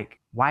be like,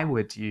 why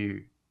would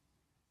you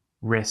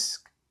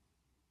risk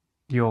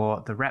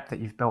the rep that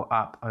you've built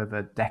up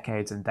over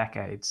decades and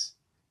decades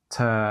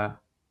to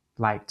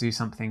like do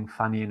something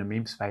funny in a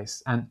meme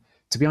space? And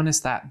to be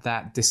honest,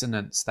 that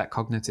dissonance, that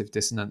cognitive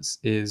dissonance,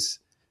 is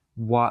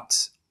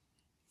what,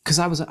 because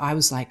I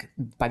was like,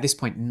 by this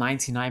point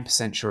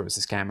 99% sure it was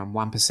a scam, and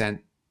 1%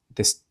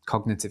 this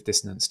cognitive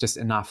dissonance, just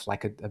enough,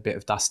 like a bit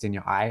of dust in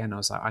your eye. And I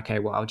was like, okay,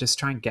 well, I'll just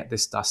try and get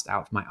this dust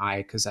out of my eye,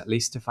 because at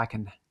least if I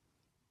can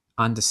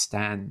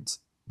understand,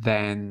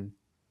 then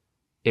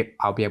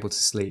I'll be able to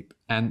sleep.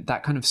 And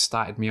that kind of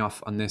started me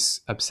off on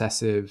this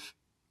obsessive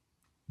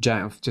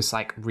journey of just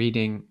like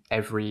reading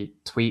every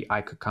tweet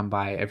I could come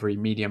by, every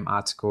Medium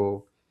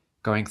article,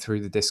 going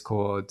through the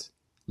Discord,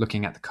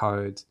 looking at the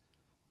code.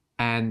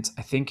 And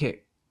I think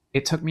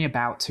it took me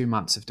about 2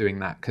 months of doing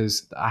that,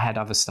 because I had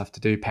other stuff to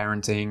do,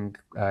 parenting,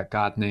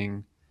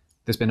 gardening.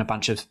 There's been a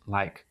bunch of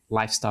like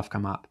life stuff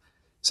come up.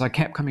 So I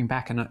kept coming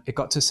back, and it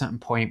got to a certain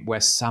point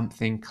where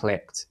something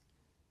clicked.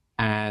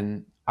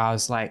 And I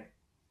was like,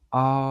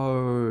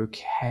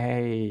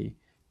 okay,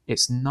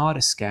 it's not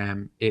a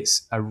scam.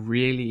 It's a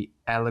really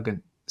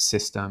elegant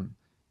system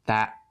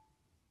that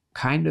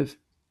kind of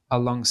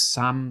along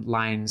some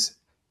lines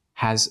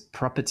has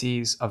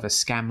properties of a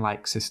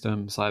scam-like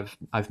system. So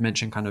I've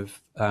mentioned kind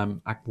of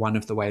one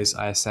of the ways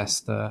I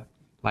assess the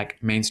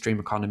like mainstream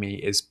economy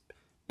is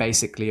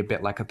basically a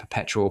bit like a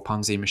perpetual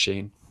Ponzi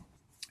machine,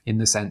 in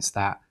the sense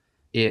that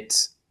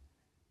it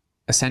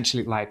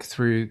essentially, like,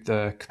 through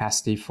the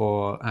capacity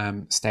for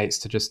states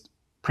to just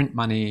print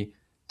money,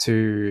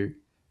 to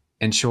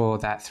ensure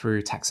that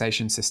through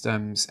taxation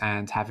systems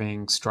and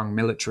having strong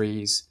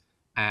militaries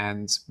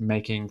and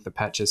making the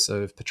purchase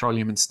of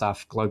petroleum and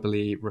stuff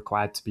globally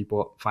required to be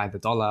bought via the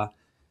dollar,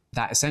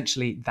 that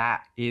essentially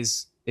that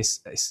is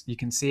you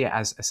can see it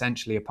as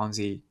essentially a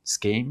Ponzi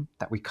scheme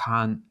that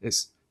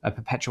it's a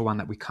perpetual one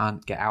that we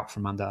can't get out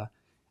from under.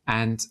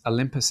 And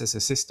Olympus as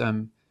a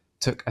system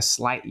took a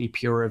slightly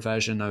purer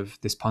version of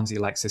this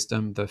Ponzi-like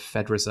system, the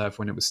Fed Reserve,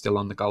 when it was still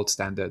on the gold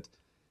standard,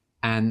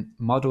 and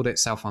modeled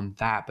itself on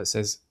that, but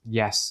says,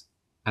 yes,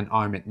 an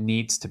arm, it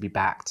needs to be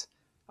backed.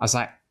 I was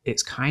like,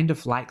 it's kind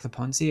of like the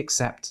Ponzi,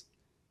 except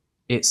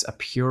it's a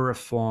purer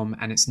form,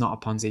 and it's not a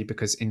Ponzi,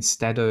 because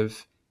instead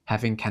of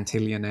having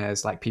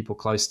cantillionaires, like people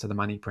close to the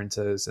money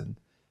printers and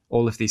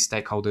all of these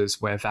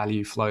stakeholders where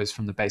value flows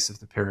from the base of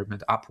the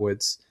pyramid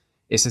upwards,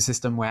 it's a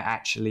system where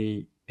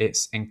actually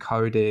it's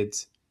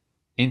encoded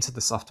into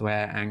the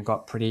software and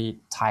got pretty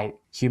tight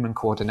human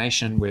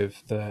coordination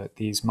with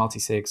these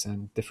multi-sigs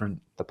and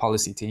the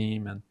policy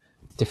team and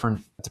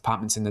different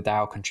departments in the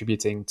DAO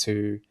contributing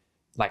to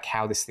like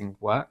how this thing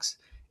works.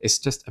 It's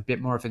just a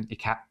bit more of an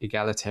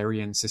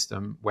egalitarian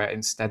system where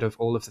instead of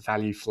all of the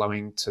value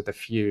flowing to the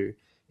few,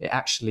 it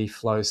actually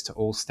flows to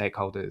all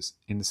stakeholders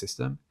in the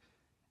system.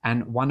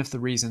 And one of the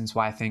reasons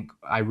why I think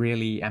I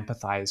really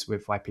empathize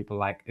with why people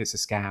like it's a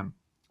scam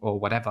or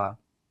whatever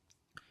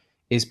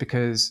is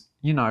because,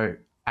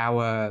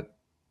 our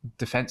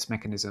defense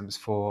mechanisms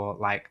for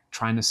like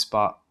trying to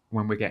spot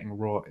when we're getting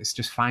raw is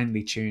just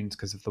finely tuned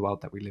because of the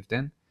world that we lived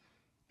in.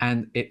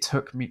 And it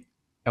took me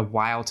a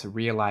while to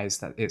realize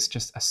that it's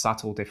just a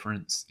subtle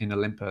difference in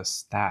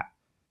Olympus, that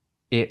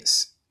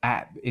it's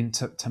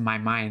to my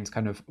mind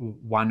kind of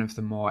one of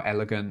the more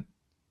elegant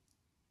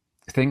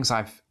things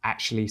I've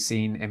actually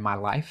seen in my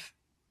life.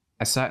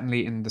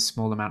 Certainly in the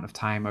small amount of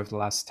time over the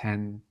last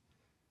 10,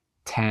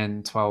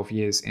 12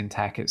 years in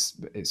tech,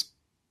 it's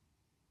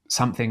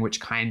something which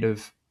kind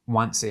of,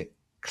 once it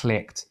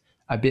clicked,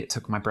 a bit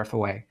took my breath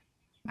away.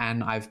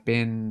 And I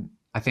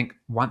think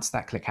once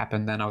that click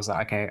happened, then I was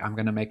like, okay, I'm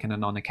going to make an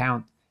Anon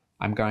account.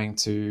 I'm going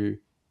to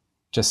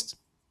just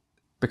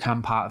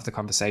become part of the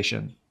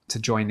conversation, to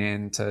join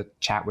in, to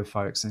chat with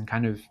folks. And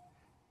kind of,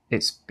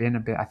 it's been a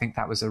bit, I think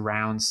that was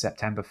around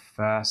September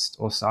 1st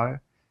or so.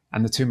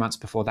 And the 2 months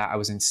before that, I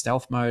was in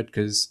stealth mode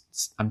because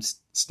I'm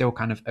still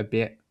kind of a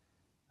bit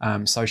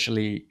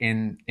socially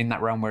in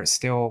that realm where it's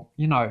still,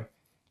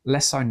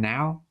 less so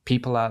now.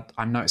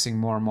 I'm noticing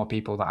more and more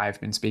people that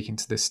I've been speaking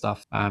to this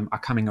stuff are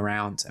coming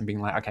around and being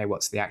like, okay,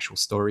 what's the actual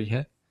story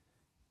here?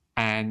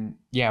 And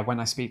yeah, when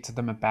I speak to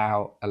them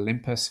about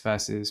Olympus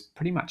versus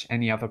pretty much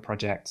any other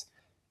project,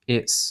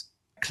 it's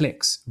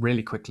clicks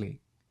really quickly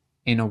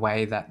in a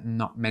way that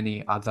not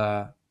many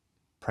other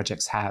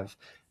projects have.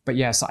 But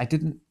yeah, so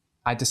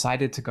I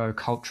decided to go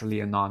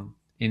culturally anon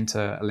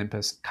into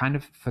Olympus kind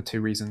of for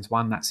two reasons.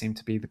 One, that seemed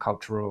to be the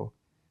cultural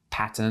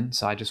pattern.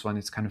 So I just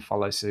wanted to kind of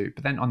follow suit.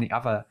 But then on the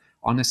other,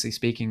 honestly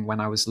speaking, when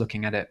I was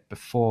looking at it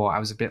before, I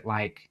was a bit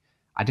like,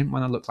 I didn't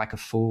want to look like a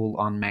fool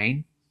on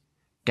main,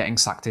 getting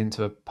sucked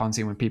into a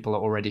Ponzi when people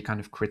are already kind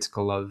of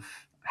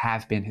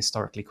have been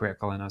historically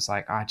critical. And I was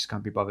like, I just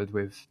can't be bothered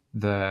with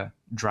the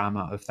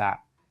drama of that.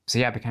 So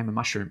yeah, I became a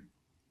mushroom.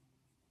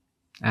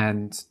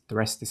 And the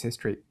rest is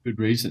history. Good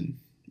reason.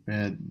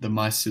 The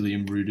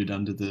mycelium rooted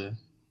under the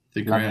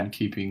ground,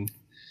 keeping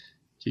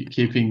the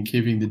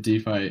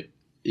DeFi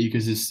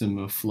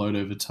ecosystem afloat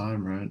over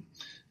time, right?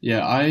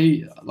 Yeah,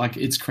 I like,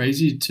 it's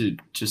crazy to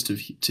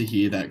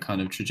hear that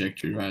kind of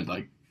trajectory, right?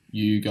 Like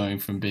you going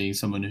from being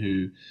someone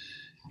who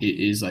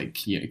is like,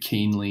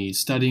 keenly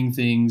studying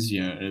things,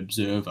 an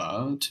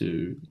observer,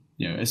 to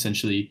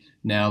essentially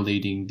now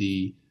leading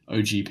the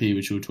OGP,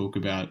 which we'll talk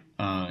about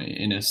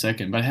in a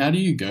second. But how do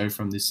you go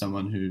from this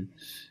someone who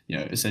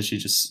essentially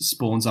just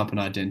spawns up an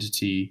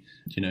identity,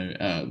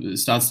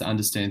 starts to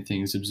understand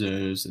things,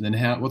 observes, and then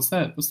what's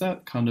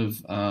that kind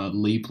of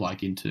leap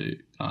like into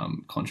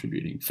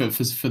contributing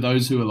for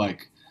those who are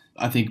like,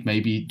 I think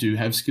maybe do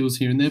have skills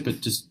here and there, but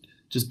just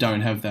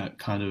don't have that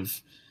kind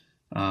of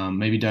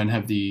maybe don't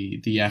have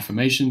the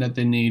affirmation that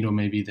they need, or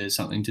maybe there's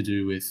something to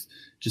do with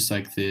just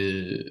like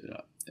the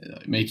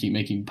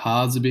making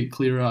paths a bit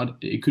clearer.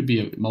 It could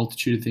be a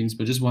multitude of things,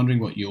 but just wondering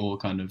what your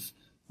kind of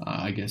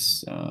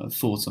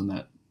thoughts on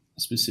that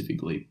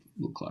specifically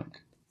look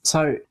like.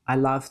 So I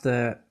love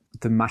the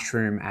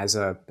mushroom as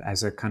a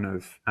kind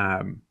of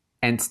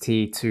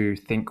entity to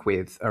think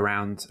with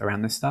around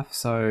this stuff.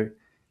 So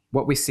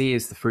what we see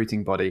is the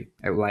fruiting body.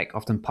 It will like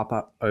often pop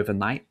up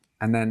overnight,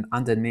 and then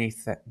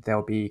underneath that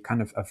there'll be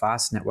kind of a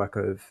vast network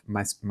of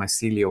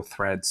mycelial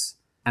threads.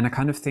 And I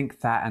kind of think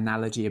that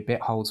analogy a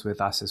bit holds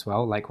with us as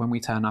well. Like when we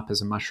turn up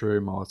as a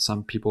mushroom, or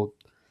some people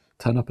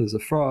turn up as a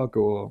frog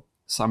or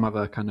some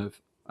other kind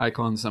of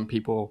icon, some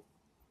people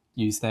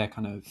use their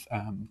kind of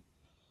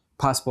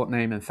passport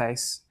name and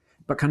face.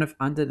 But kind of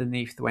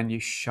underneath, when you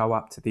show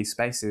up to these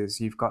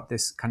spaces, you've got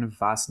this kind of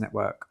vast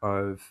network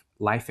of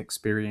life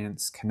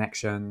experience,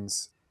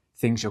 connections,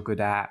 things you're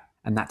good at,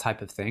 and that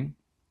type of thing.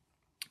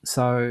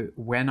 So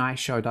when I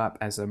showed up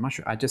as a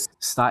mushroom, I just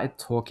started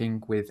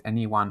talking with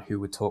anyone who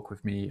would talk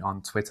with me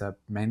on Twitter.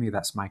 Mainly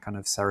that's my kind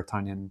of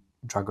serotonin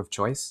drug of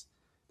choice,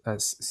 a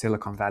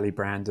Silicon Valley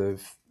brand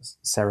of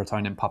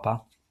serotonin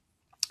popper.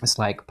 It's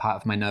like part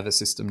of my nervous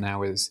system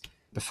now is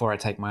before I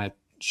take my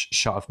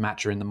shot of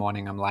matcha in the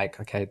morning, I'm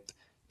like, okay,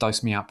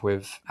 dose me up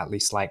with at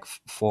least like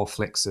 4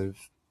 flicks of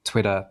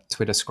Twitter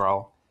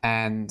scroll.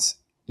 And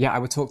yeah, I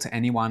would talk to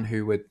anyone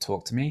who would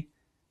talk to me,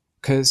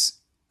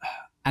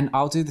 and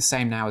I'll do the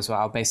same now as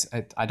well.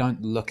 I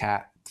don't look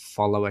at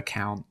follower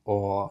count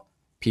or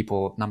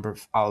people number.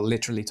 I'll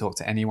literally talk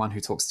to anyone who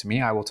talks to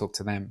me. I will talk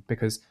to them,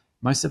 because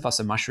most of us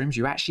are mushrooms.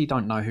 You actually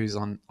don't know who's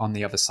on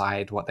the other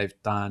side, what they've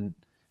done.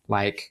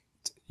 Like,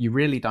 you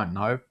really don't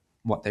know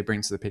what they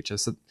bring to the picture.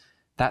 So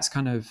that's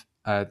kind of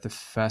the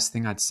first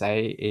thing I'd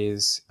say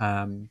is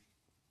an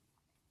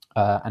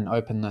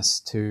openness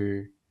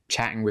to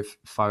chatting with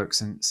folks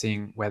and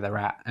seeing where they're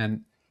at.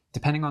 And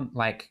depending on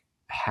like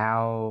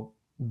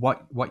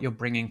what you're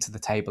bringing to the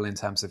table in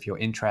terms of your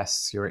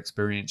interests, your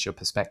experience, your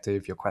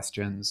perspective, your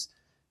questions,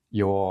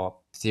 your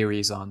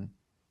theories on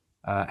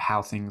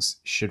how things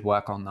should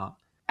work or not.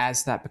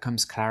 As that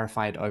becomes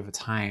clarified over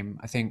time,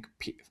 I think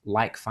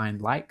like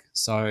find like.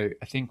 So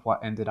I think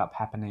what ended up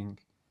happening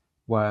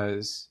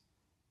was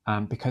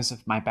because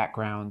of my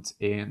background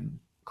in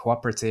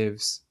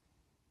cooperatives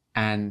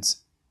and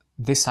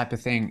this type of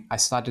thing, I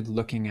started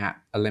looking at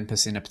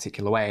Olympus in a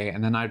particular way.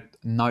 And then I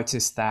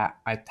noticed that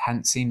I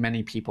hadn't seen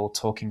many people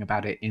talking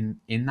about it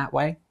in that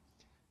way.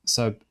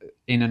 So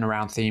in and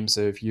around themes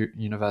of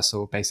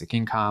universal basic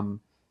income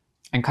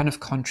and kind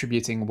of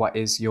contributing what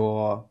is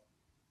your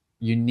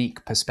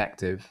unique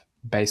perspective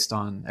based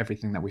on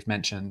everything that we've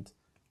mentioned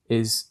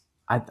is,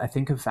 I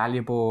think, a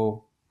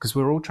valuable, because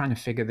we're all trying to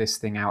figure this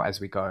thing out as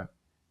we go.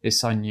 It's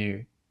so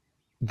new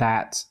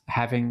that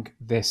having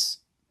this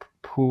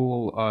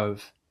pool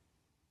of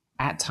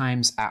at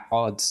times at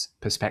odds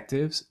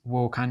perspectives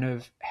will kind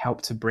of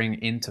help to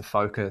bring into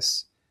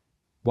focus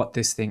what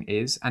this thing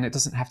is. And it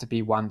doesn't have to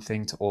be one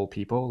thing to all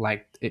people.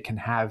 Like, it can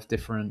have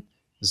different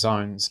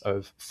zones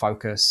of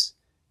focus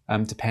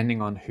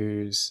depending on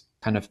who's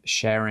kind of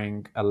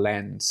sharing a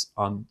lens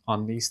on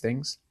these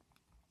things.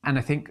 And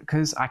I think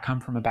because I come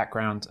from a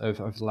background of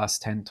over the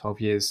last 10,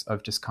 12 years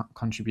of just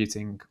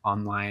contributing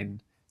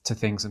online to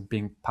things and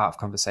being part of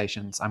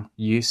conversations, I'm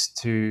used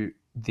to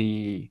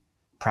the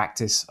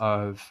practice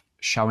of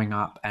showing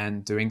up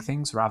and doing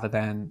things rather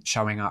than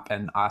showing up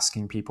and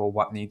asking people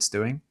what needs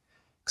doing.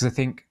 Because I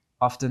think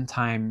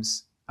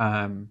oftentimes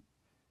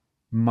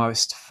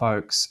most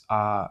folks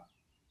are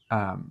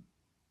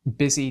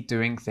busy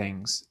doing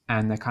things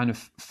and they're kind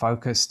of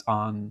focused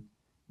on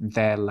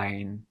their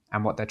lane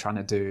and what they're trying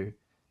to do,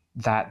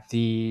 that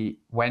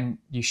when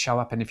you show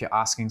up and if you're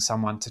asking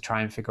someone to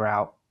try and figure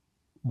out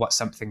what's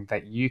something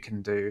that you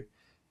can do,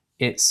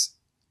 it's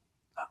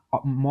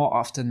more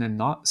often than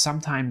not,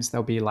 sometimes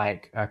there'll be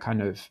like a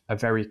kind of a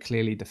very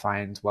clearly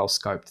defined,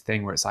 well-scoped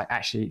thing where it's like,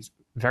 actually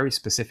very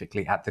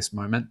specifically at this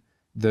moment,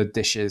 the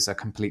dishes are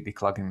completely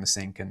clogging the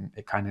sink and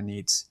it kind of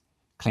needs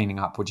cleaning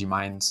up. Would you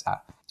mind?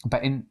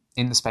 But in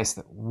the space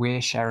that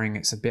we're sharing,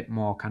 it's a bit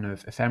more kind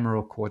of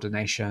ephemeral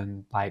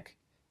coordination. Like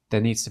there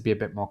needs to be a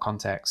bit more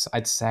context.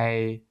 I'd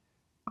say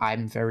I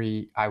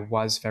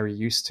was very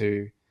used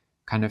to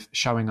kind of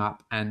showing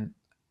up and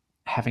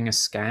having a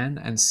scan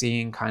and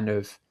seeing kind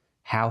of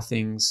how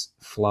things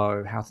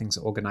flow, how things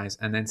are organized,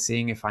 and then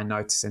seeing if I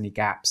notice any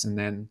gaps and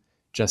then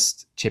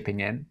just chipping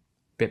in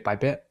bit by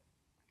bit.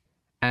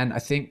 And I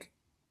think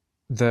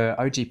the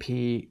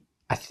OGP,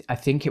 I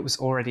think it was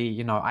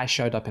already, I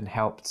showed up and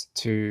helped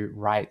to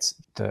write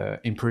the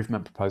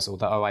improvement proposal,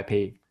 the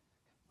OIP,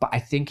 but I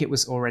think it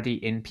was already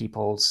in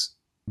people's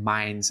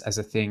minds as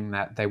a thing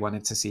that they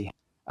wanted to see.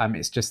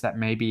 It's just that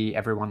maybe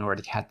everyone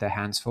already had their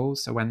hands full.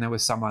 So when there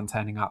was someone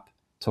turning up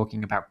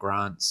talking about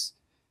grants,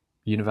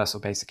 universal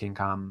basic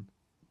income,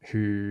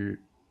 who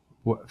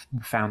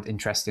found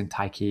interest in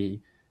Taiki,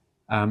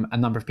 a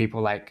number of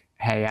people like,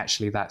 hey,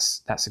 actually,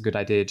 that's a good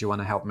idea. Do you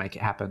want to help make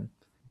it happen?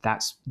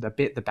 That's the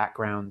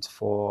background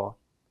for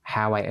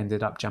how I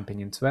ended up jumping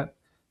into it.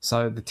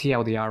 So the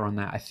TLDR on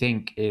that, I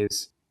think,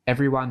 is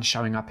everyone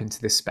showing up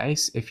into this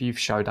space. If you've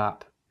showed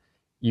up,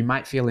 you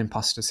might feel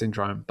imposter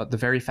syndrome, but the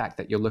very fact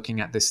that you're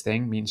looking at this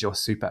thing means you're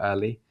super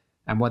early.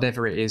 And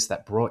whatever it is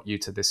that brought you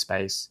to this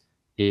space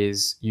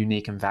is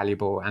unique and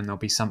valuable, and there'll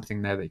be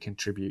something there that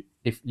contribute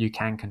if you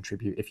can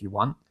contribute if you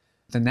want.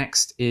 The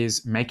next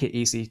is make it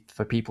easy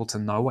for people to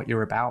know what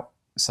you're about.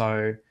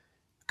 So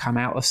come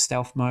out of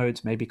stealth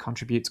mode, maybe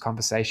contribute to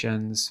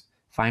conversations,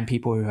 find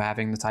people who are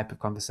having the type of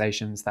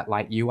conversations that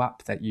light you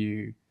up, that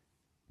you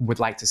would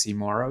like to see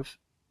more of,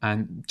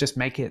 and just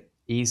make it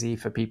easy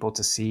for people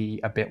to see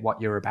a bit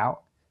what you're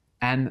about,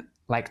 and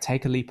like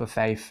take a leap of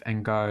faith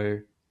and go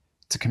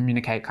to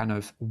communicate kind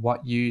of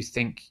what you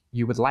think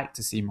you would like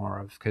to see more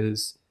of.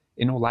 Because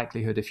in all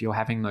likelihood, if you're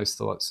having those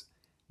thoughts,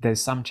 there's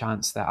some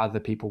chance that other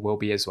people will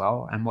be as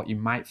well. And what you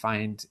might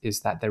find is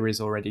that there is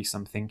already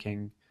some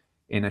thinking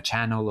in a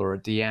channel or a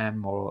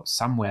DM or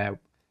somewhere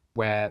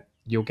where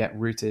you'll get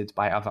routed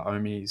by other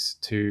Omis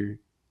to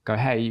go,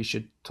 hey, you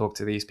should talk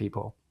to these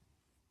people.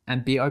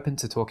 And be open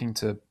to talking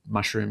to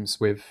mushrooms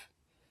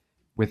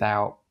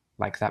without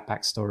like that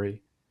backstory.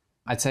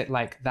 I'd say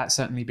like that's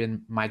certainly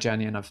been my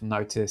journey, and I've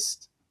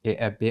noticed it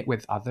a bit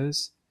with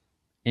others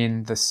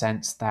in the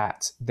sense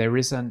that there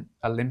isn't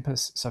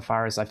Olympus, so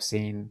far as I've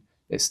seen.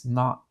 It's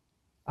not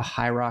a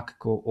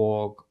hierarchical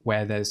org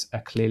where there's a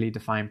clearly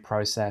defined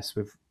process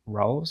with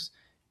roles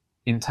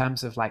in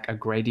terms of like a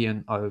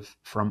gradient of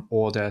from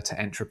order to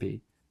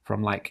entropy,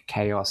 from like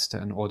chaos to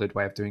an ordered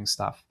way of doing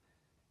stuff.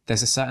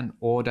 There's a certain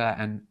order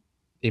and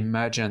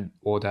emergent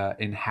order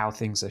in how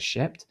things are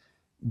shipped,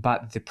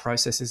 but the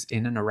processes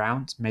in and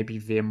around maybe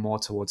veer more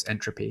towards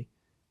entropy.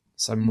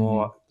 So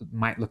more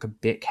might look a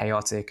bit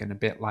chaotic and a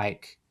bit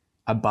like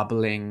a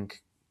bubbling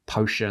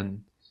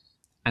potion.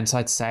 And so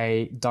I'd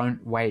say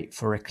don't wait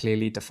for a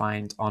clearly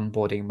defined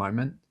onboarding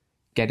moment.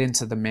 Get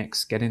into the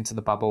mix, get into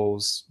the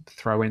bubbles,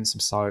 throw in some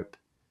soap,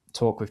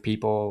 talk with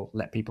people,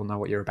 let people know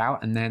what you're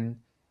about. And then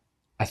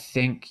I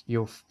think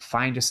you'll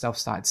find yourself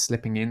start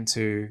slipping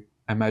into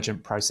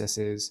emergent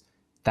processes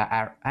that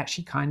are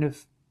actually kind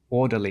of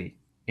orderly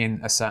in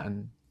a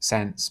certain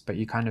sense, but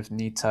you kind of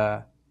need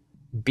to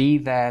be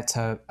there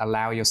to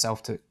allow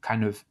yourself to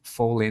kind of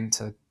fall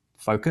into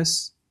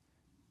focus.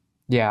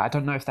 Yeah, I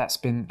don't know if that's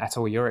been at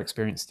all your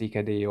experience,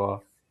 DKD,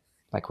 or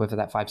like whether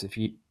that vibes if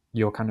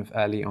your kind of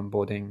early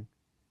onboarding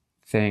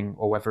thing,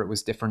 or whether it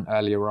was different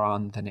earlier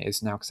on than it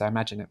is now, because I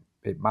imagine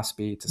it must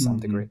be to some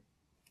degree.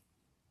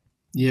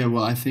 Yeah,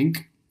 well, I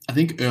think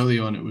early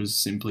on it was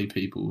simply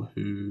people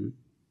who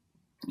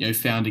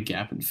found a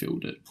gap and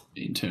filled it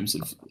in terms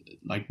of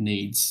like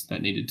needs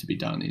that needed to be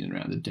done in and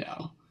around the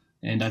DAO.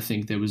 And I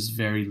think there was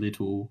very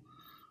little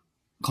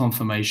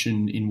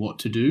confirmation in what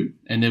to do.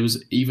 And there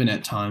was even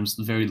at times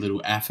very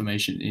little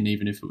affirmation in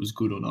even if it was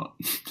good or not.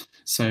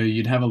 So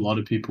you'd have a lot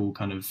of people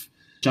kind of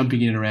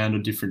jumping in and around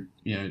on different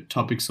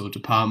topics or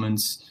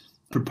departments,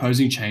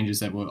 proposing changes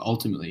that were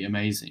ultimately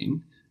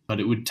amazing, but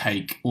it would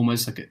take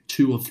almost like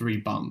 2 or 3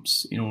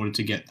 bumps in order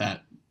to get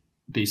that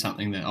be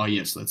something that, oh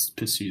yes, let's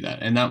pursue that.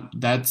 And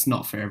that's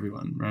not for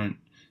everyone, right?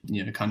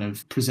 Kind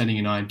of presenting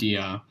an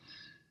idea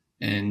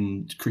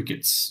and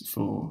crickets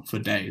for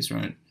days,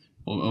 right?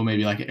 Or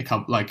maybe like a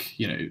couple, like,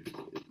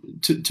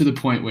 to the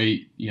point where,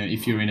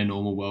 if you're in a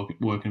normal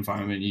work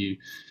environment, you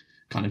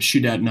kind of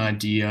shoot out an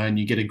idea and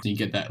you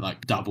get that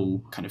like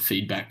double kind of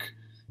feedback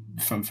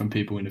from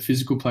people in a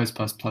physical place,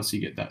 plus you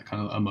get that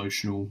kind of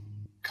emotional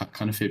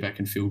kind of feedback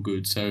and feel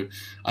good. So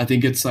I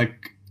think it's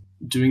like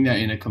doing that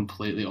in a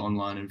completely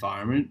online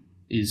environment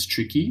is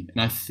tricky.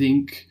 And I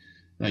think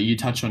you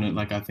touch on it,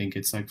 like, I think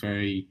it's like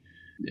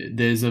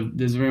there's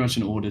very much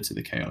an order to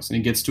the chaos, and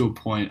it gets to a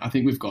point. I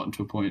think we've gotten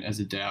to a point as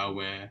a DAO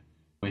where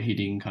we're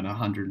hitting kind of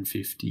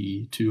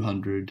 150,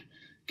 200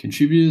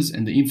 contributors,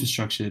 and the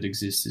infrastructure that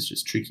exists is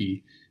just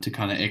tricky to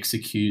kind of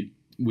execute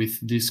with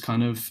this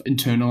kind of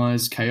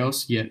internalized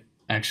chaos, yet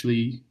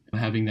actually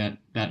having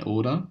that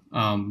order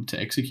to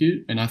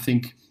execute. And I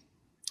think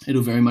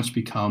it'll very much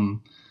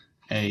become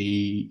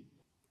a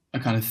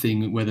kind of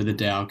thing whether the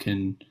DAO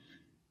can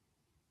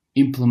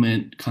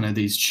implement kind of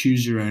these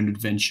choose your own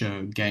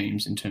adventure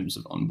games in terms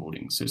of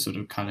onboarding. So sort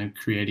of kind of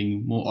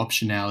creating more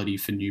optionality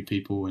for new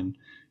people and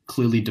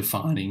clearly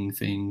defining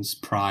things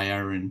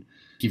prior and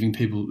giving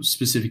people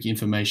specific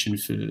information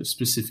for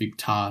specific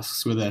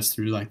tasks, whether that's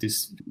through like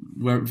this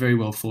very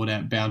well thought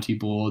out bounty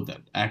board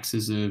that acts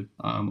as a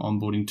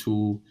onboarding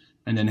tool.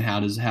 And then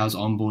how's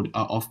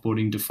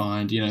offboarding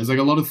defined? There's like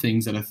a lot of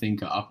things that I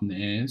think are up in the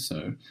air.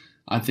 So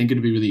I think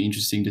it'd be really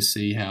interesting to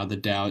see how the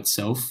DAO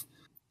itself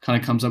kind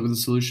of comes up with a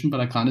solution, but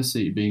I kind of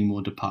see it being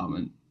more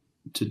department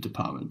to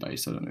department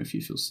based. I don't know if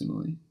you feel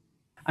similarly.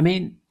 I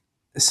mean,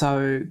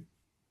 so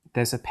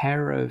there's a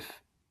pair of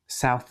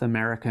South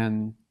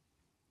American,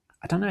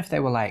 I don't know if they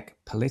were like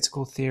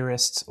political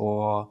theorists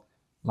or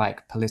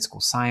like political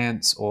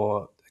science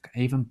or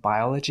even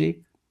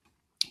biology,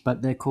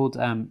 but they're called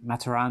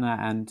Maturana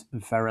and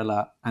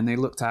Varela, and they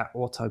looked at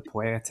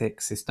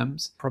autopoietic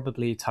systems,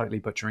 probably totally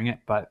butchering it,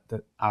 but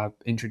I'll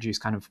introduce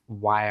kind of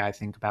why I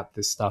think about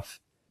this stuff,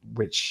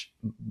 which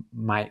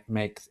might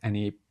make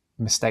any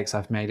mistakes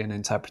I've made in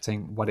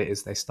interpreting what it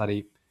is they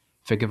study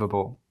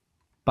forgivable.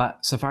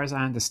 But so far as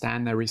I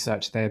understand their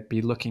research, they'd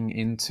be looking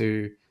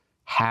into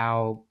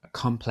how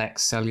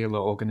complex cellular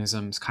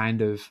organisms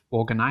kind of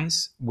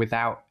organize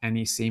without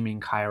any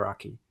seeming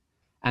hierarchy.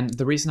 And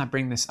the reason I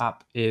bring this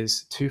up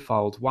is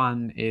twofold.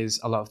 One is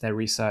a lot of their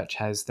research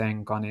has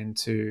then gone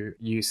into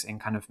use in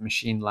kind of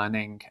machine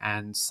learning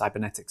and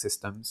cybernetic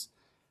systems.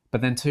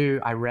 But then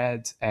two, I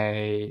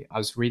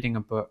was reading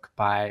a book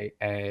by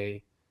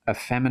a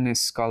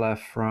feminist scholar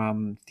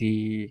from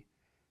the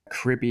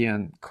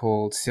Caribbean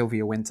called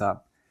Sylvia Winter,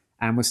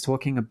 and was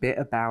talking a bit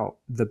about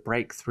the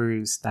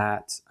breakthroughs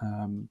that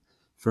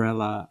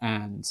Varela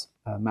and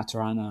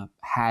Maturana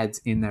had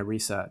in their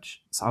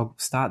research. So I'll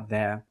start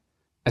there.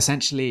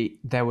 Essentially,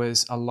 there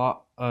was a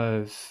lot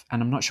of,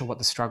 and I'm not sure what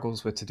the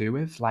struggles were to do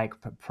with, like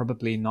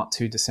probably not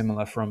too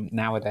dissimilar from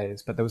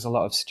nowadays, but there was a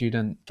lot of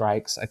student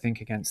strikes, I think,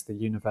 against the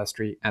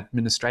university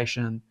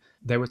administration.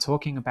 They were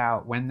talking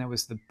about when there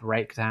was the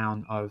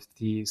breakdown of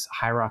these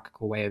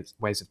hierarchical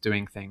ways of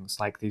doing things,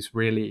 like these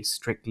really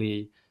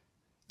strictly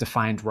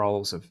defined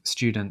roles of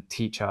student,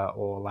 teacher,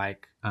 or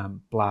like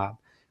blah,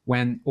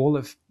 when all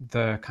of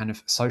the kind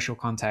of social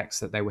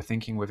context that they were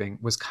thinking within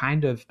was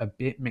kind of a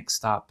bit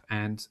mixed up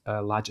and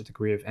a larger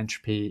degree of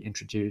entropy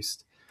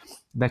introduced.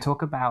 They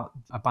talk about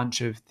a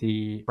bunch of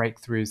the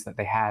breakthroughs that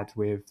they had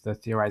with the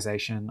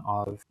theorization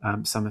of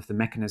some of the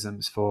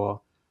mechanisms for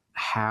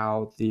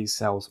how these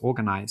cells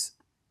organize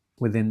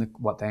within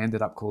what they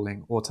ended up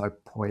calling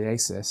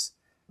autopoiesis,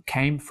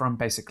 came from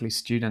basically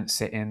student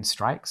sit-in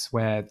strikes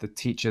where the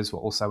teachers were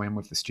also in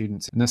with the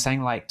students. And they're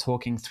saying like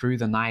talking through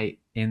the night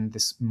in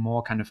this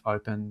more kind of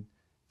open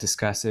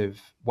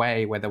discursive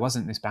way where there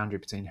wasn't this boundary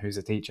between who's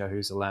a teacher,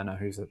 who's a learner,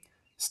 who's a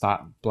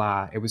start,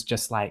 blah. It was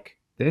just like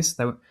this.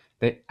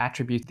 They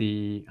attribute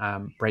the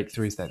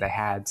breakthroughs that they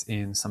had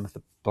in some of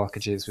the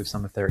blockages with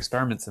some of their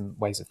experiments and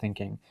ways of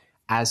thinking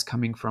as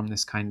coming from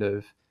this kind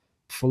of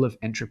full of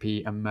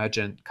entropy,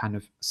 emergent kind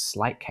of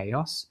slight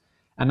chaos.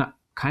 And I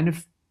kind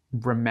of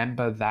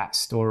remember that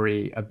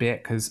story a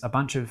bit because a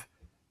bunch of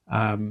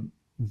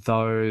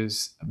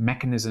those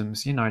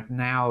mechanisms,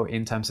 now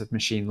in terms of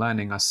machine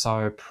learning are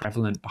so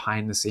prevalent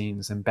behind the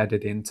scenes,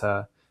 embedded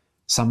into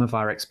some of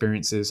our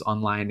experiences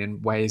online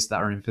in ways that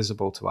are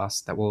invisible to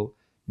us that we'll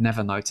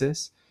never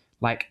notice.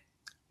 Like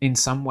in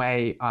some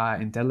way are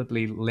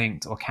indelibly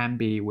linked or can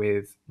be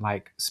with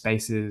like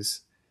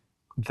spaces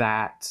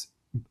that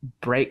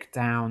break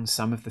down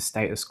some of the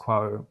status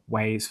quo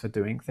ways for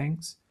doing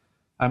things.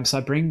 So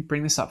I bring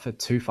this up for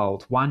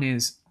twofold. One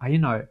is,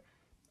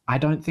 I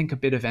don't think a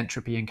bit of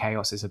entropy and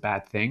chaos is a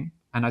bad thing.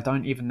 And I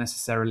don't even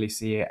necessarily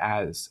see it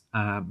as,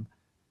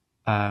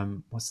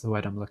 what's the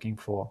word I'm looking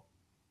for?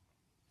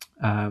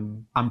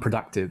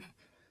 Unproductive.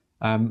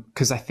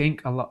 Because I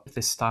think a lot of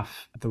this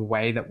stuff, the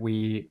way that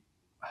when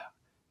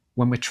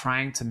we're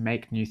trying to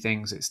make new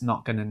things, it's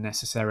not going to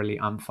necessarily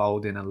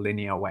unfold in a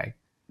linear way.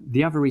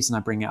 The other reason I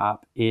bring it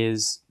up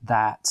is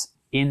that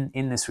in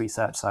this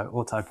research, so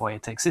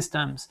autopoietic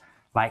systems,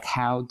 like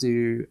how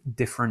do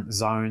different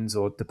zones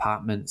or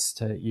departments,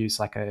 to use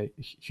like a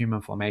human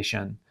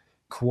formation,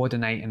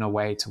 coordinate in a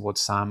way towards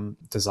some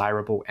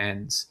desirable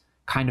ends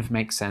kind of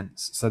makes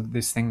sense. So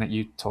this thing that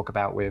you talk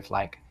about with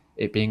like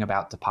it being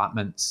about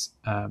departments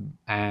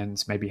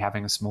and maybe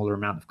having a smaller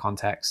amount of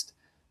context,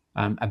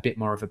 a bit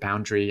more of a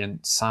boundary and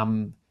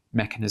some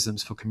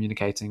mechanisms for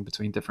communicating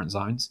between different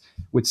zones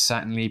would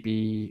certainly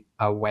be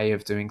a way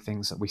of doing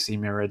things that we see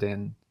mirrored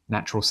in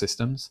natural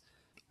systems.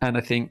 And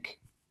I think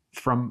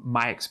from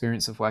my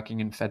experience of working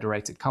in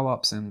federated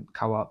co-ops and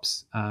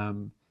co-ops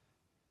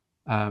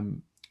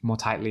more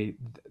tightly,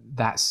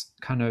 that's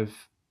kind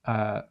of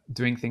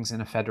doing things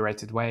in a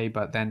federated way,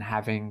 but then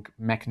having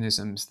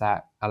mechanisms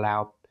that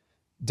allow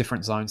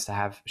different zones to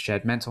have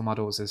shared mental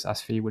models, as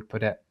Asfi would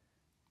put it,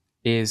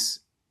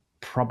 is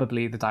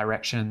probably the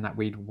direction that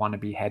we'd want to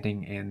be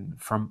heading in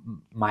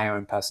from my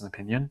own personal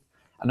opinion.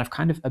 And I've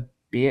kind of a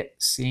bit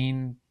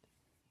seen,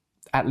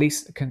 at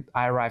least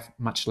I arrived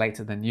much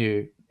later than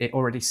you, it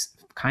already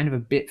kind of a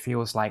bit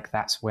feels like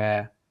that's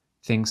where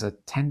things are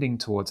tending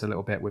towards a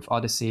little bit with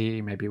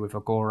Odyssey, maybe with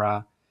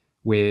Agora,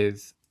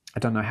 with, I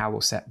don't know how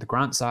we'll set the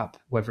grants up,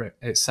 whether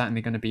it's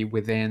certainly going to be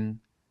within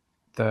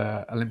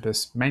the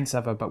Olympus main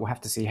server, but we'll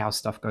have to see how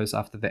stuff goes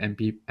after the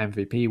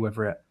MVP,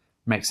 whether it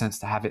makes sense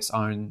to have its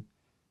own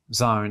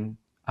zone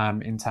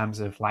in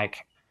terms of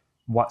like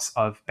what's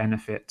of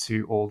benefit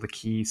to all the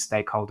key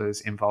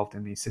stakeholders involved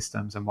in these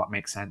systems and what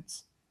makes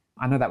sense.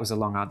 I know that was a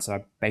long answer.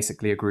 I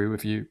basically agree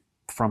with you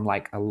from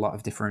like a lot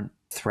of different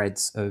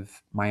threads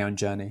of my own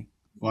journey.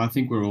 Well, I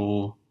think we're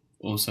all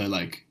also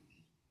like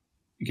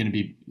going to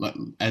be like,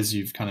 as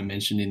you've kind of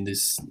mentioned in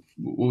this,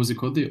 what was it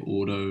called? The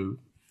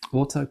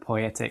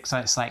Autopoietic. So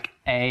it's like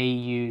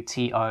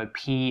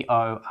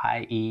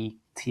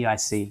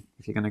AUTOPOIETIC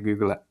if you're going to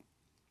Google it.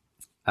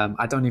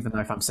 I don't even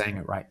know if I'm saying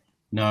it right.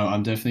 No,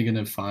 I'm definitely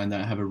going to find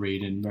that, have a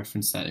read and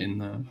reference that in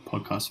the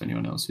podcast for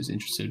anyone else who's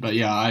interested. But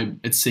yeah,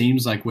 it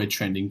seems like we're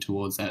trending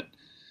towards that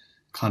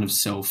kind of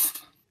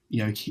self,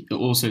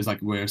 also it's like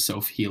we're a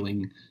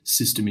self-healing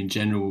system in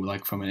general,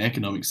 like from an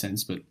economic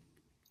sense. But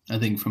I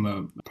think from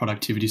a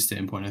productivity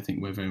standpoint, I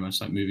think we're very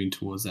much like moving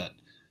towards that.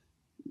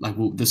 Like,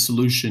 well, the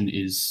solution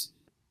is,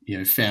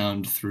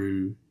 found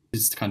through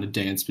this kind of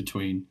dance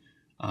between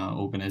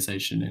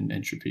organization and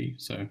entropy.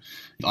 So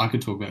I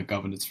could talk about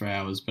governance for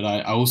hours, but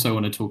I also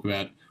want to talk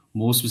about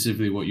more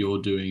specifically what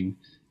you're doing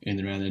in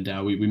the Around the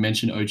DAO. We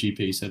mentioned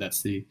OGP, so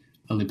that's the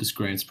Olympus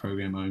Grants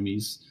Program,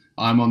 OMIs.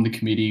 I'm on the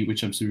committee,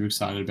 which I'm super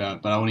excited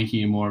about, but I want to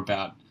hear more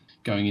about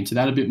going into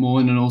that a bit more,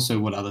 and then also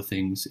what other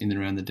things in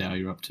and around the DAO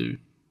you're up to.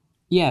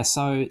 Yeah,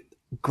 so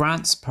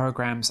grants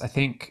programs, I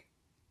think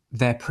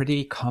they're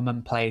pretty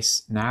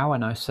commonplace now,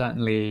 and I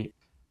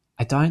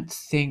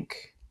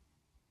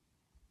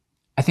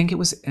think it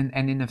was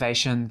an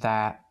innovation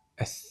that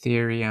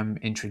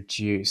Ethereum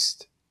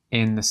introduced,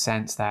 in the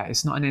sense that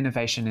it's not an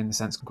innovation in the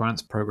sense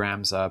grants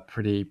programs are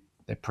they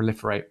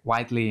proliferate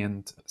widely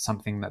and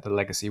something that the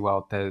legacy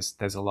world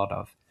there's a lot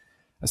of.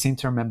 I seem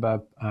to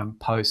remember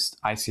post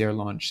ICO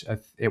launch,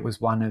 it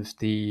was one of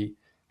the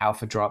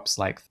alpha drops,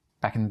 like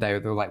back in the day,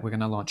 they were like, we're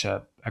going to launch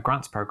a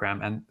grants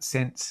program. And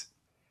since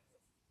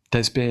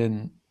there's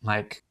been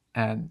like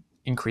an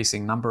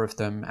increasing number of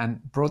them,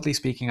 and broadly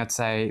speaking, I'd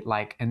say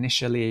like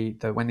initially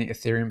when the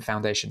Ethereum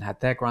Foundation had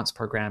their grants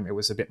program, it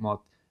was a bit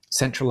more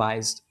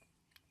centralized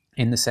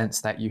in the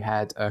sense that you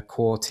had a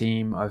core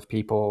team of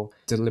people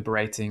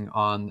deliberating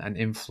on an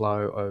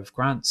inflow of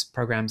grants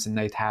programs, and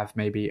they'd have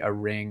maybe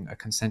a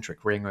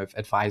concentric ring of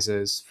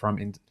advisors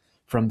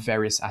from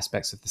various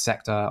aspects of the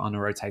sector on a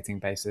rotating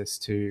basis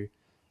to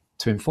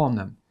inform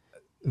them.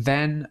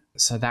 Then,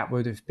 so that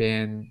would have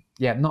been,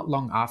 not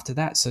long after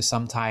that. So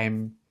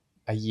sometime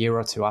a year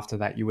or two after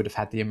that, you would have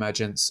had the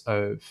emergence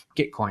of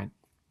Gitcoin,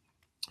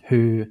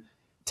 who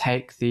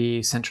take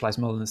the centralized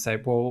model and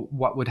say, well,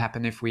 what would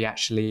happen if we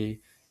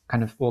actually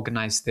kind of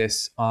organize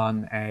this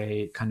on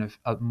a kind of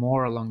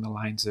more along the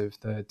lines of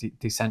the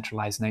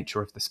decentralized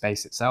nature of the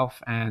space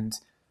itself, and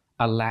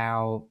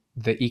allow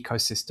the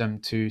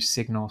ecosystem to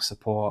signal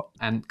support.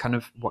 And kind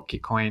of what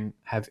Gitcoin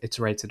have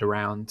iterated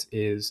around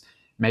is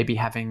maybe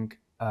having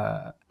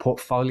a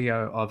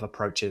portfolio of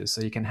approaches.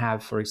 So you can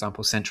have, for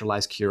example,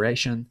 centralized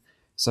curation.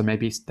 So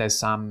maybe there's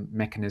some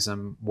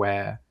mechanism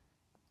where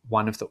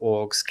one of the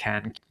orgs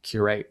can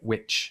curate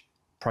which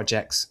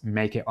projects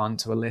make it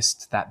onto a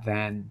list that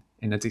then,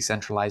 in a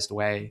decentralized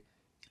way,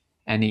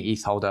 any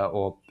ETH holder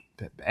or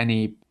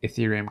any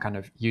Ethereum kind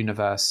of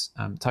universe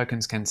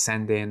tokens can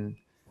send in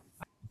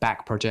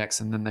back projects,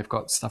 and then they've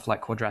got stuff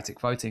like quadratic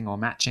voting or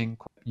matching.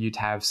 You'd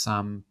have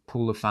some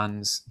pool of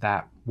funds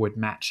that would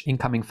match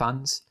incoming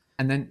funds.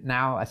 And then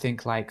now I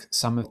think like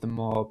some of the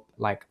more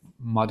like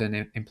modern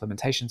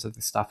implementations of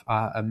this stuff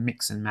are a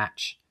mix and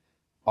match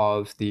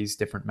of these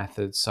different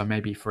methods. So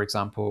maybe, for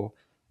example,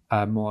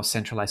 a more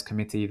centralized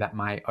committee that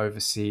might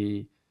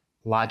oversee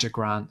larger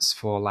grants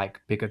for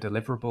like bigger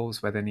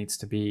deliverables, where there needs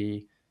to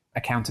be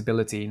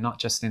accountability, not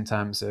just in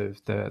terms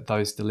of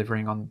those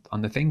delivering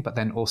on the thing, but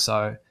then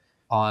also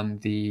on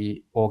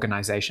the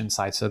organization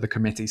side, so the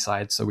committee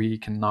side, so we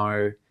can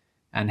know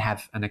and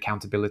have an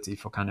accountability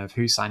for kind of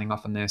who's signing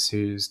off on this,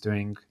 who's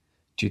doing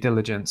due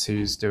diligence,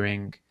 who's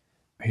doing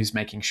who's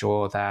making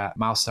sure that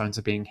milestones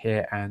are being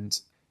hit and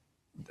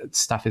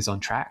stuff is on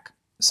track.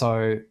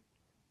 So,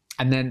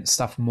 and then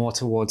stuff more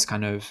towards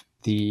kind of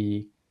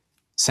the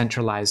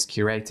centralized,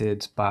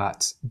 curated,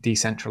 but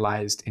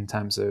decentralized in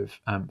terms of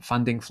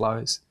funding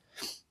flows,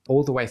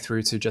 all the way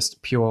through to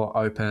just pure,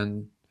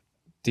 open,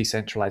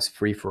 decentralized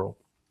free-for-all.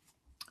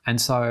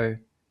 And so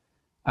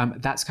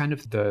that's kind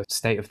of the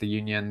state of the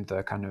union,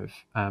 the kind of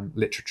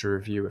literature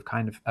review of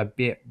kind of a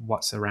bit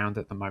what's around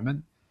at the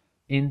moment.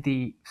 In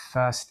the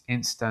first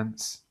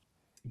instance,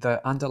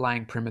 the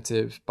underlying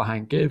primitive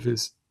behind Give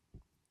is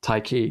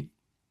Taiki.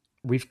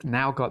 We've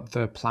now got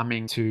the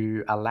plumbing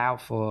to allow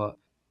for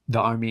the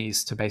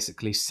OMIs to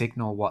basically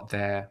signal what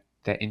they're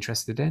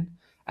interested in.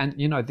 And,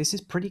 you know, this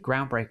is pretty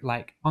groundbreaking.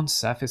 Like, on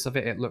surface of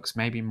it, it looks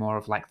maybe more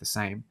of like the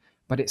same,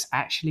 but it's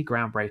actually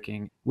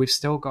groundbreaking. We've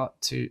still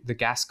got to the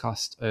gas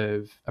cost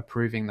of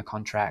approving the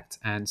contract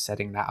and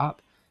setting that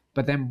up.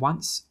 But then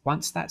once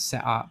that's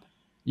set up,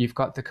 you've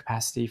got the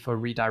capacity for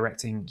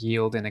redirecting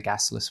yield in a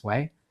gasless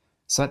way.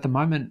 So at the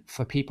moment,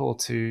 for people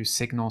to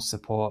signal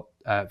support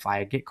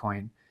via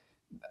Gitcoin,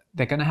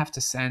 they're going to have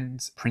to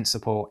send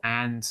principal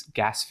and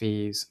gas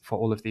fees for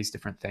all of these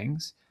different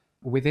things.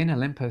 Within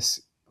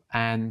Olympus,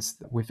 and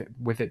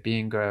with it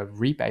being a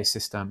rebate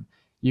system,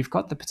 you've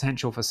got the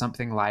potential for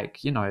something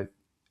like, you know,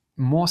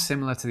 more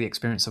similar to the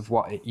experience of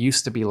what it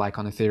used to be like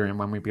on Ethereum,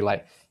 when we'd be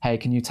like, hey,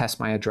 can you test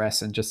my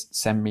address and just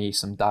send me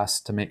some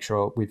dust to make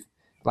sure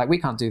we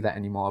can't do that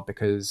anymore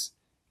because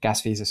gas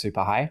fees are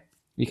super high.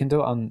 You can do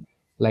it on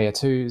layer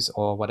 2s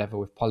or whatever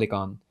with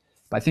Polygon.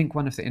 But I think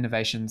one of the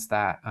innovations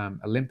that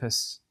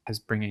Olympus is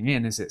bringing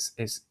in is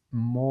it's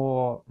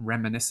more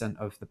reminiscent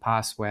of the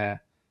past,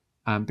 where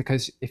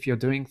because if you're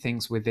doing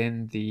things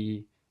within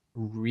the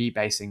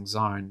rebasing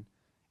zone,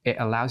 it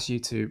allows you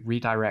to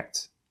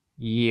redirect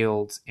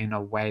yield in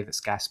a way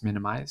that's gas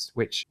minimized,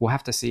 which we'll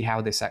have to see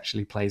how this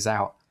actually plays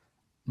out.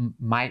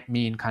 Might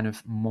mean kind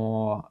of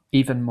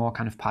even more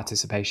kind of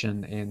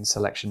participation in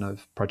selection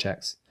of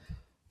projects.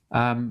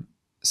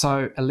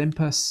 So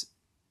Olympus,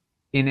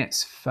 in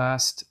its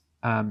first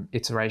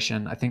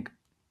iteration, I think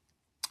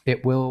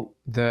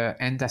the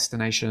end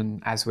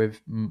destination, as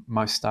with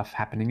most stuff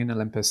happening in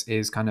Olympus,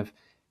 is kind of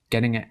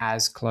getting it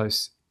as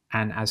close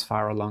and as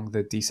far along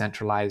the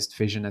decentralized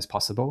vision as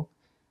possible.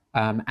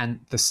 And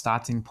the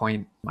starting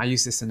point, I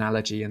use this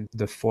analogy in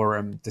the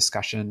forum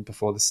discussion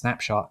before the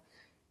snapshot,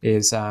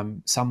 is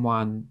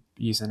someone,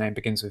 username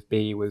begins with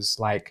B, was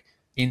like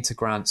into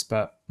grants,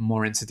 but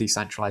more into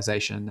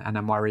decentralization. And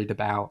I'm worried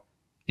about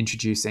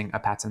introducing a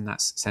pattern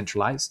that's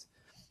centralized.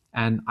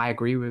 And I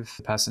agree with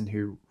the person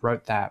who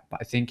wrote that. But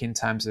I think in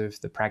terms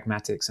of the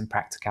pragmatics and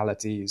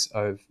practicalities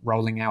of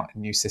rolling out a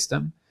new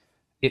system,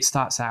 it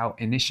starts out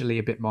initially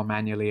a bit more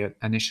manually,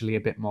 initially a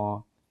bit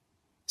more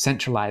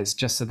centralized,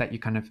 just so that you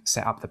kind of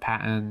set up the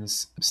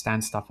patterns,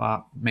 stand stuff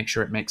up, make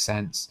sure it makes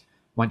sense.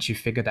 Once you've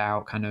figured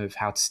out kind of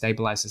how to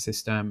stabilize the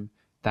system,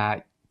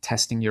 that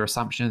testing your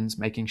assumptions,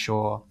 making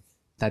sure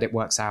that it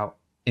works out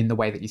in the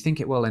way that you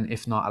think it will, and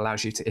if not,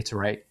 allows you to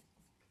iterate.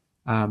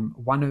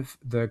 One of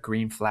the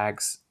green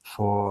flags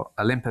for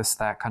Olympus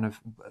that kind of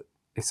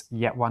is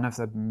yet one of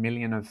the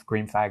million of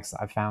green flags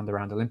that I found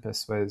around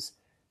Olympus was,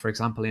 for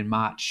example, in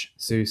March,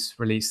 Zeus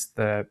released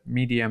the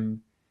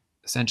Medium,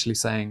 essentially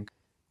saying,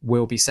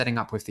 we'll be setting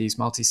up with these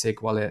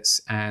multi-sig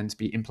wallets and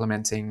be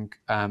implementing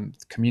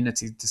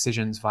community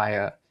decisions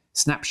via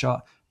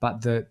Snapshot.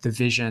 But the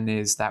vision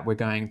is that we're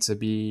going to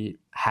be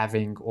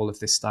having all of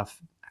this stuff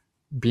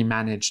be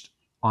managed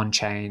on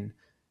chain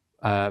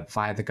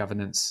via the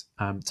governance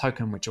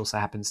token, which also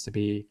happens to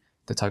be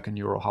the token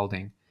you're all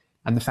holding.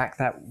 And the fact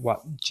that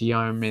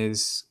Geom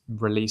is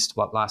released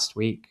last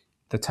week,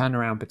 the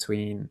turnaround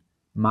between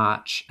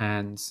March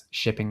and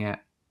shipping it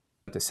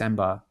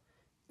December,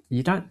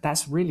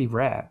 that's really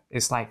rare.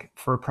 It's like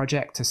for a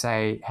project to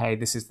say, hey,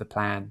 this is the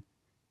plan,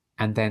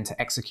 and then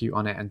to execute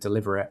on it and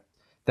deliver it.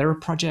 There are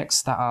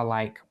projects that are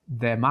like,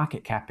 their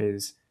market cap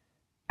is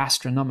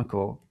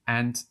astronomical,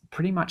 and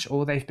pretty much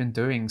all they've been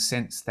doing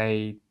since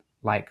they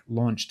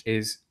launched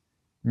is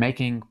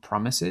making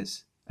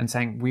promises and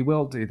saying, we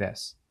will do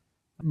this.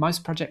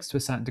 Most projects, to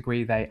a certain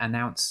degree, they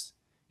announce,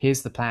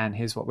 here's the plan,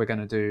 here's what we're going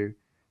to do,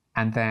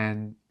 and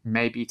then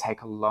maybe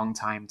take a long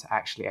time to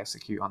actually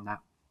execute on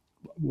that.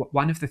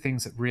 One of the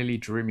things that really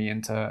drew me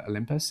into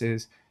Olympus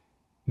is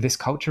this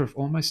culture of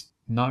almost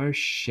no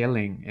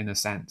shilling, in a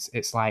sense.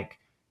 It's like,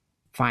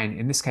 fine,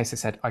 in this case, they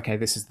said, okay,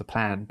 this is the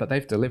plan, but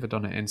they've delivered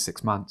on it in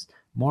 6 months.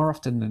 More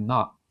often than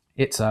not,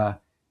 it's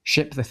a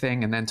ship the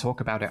thing and then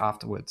talk about it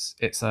afterwards.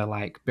 It's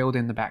a build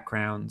in the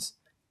background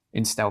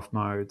in stealth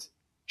mode,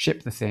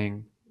 ship the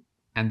thing,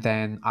 and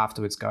then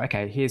afterwards go,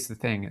 okay, here's the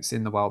thing, it's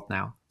in the world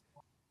now.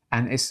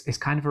 And it's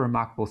kind of a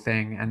remarkable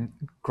thing. And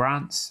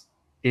Grants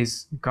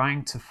is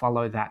going to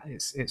follow that.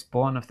 It's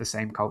born of the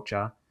same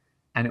culture,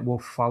 and it will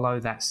follow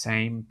that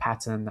same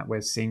pattern that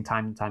we're seeing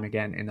time and time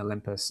again in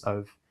Olympus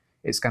of,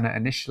 it's going to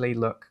initially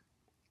look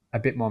a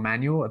bit more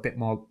manual, a bit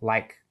more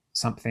like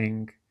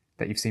something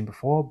that you've seen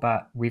before,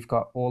 but we've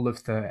got all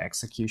of the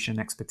execution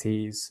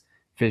expertise,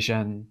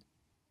 vision,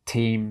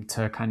 team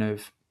to kind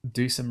of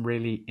do some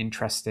really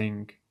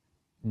interesting,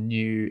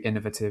 new,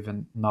 innovative,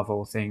 and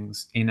novel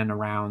things in and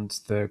around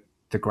the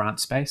grant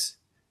space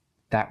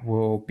that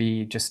will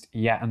be just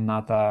yet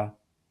another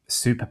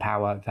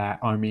superpower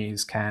that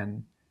OMIs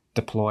can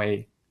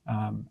deploy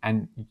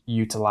and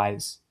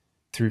utilize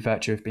through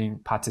virtue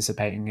of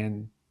participating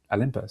in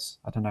Olympus.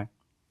 I don't know.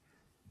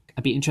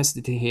 I'd be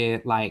interested to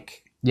hear,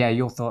 like,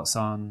 your thoughts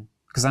on,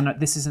 because I know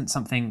this isn't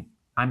something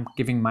I'm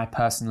giving my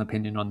personal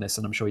opinion on this,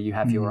 and I'm sure you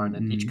have your own,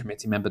 and each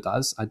committee member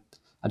does. I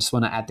just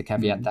want to add the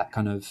caveat that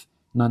kind of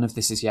none of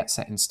this is yet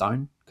set in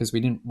stone, because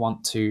we didn't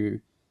want to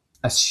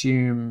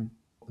assume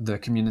the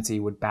community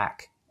would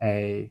back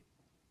a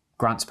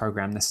grants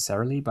program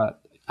necessarily,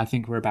 but I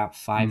think we're about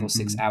 5 or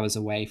 6 hours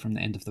away from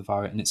the end of the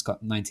vote, and it's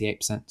got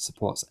 98%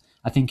 support. So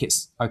I think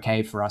it's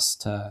okay for us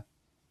to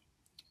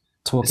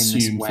talk Assume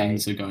in this way.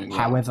 things are going well.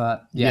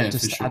 However,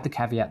 just to sure. add the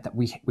caveat that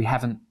we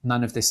haven't,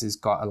 none of this has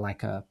got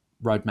a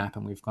roadmap,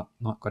 and we've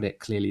not got it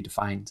clearly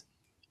defined.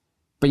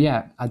 But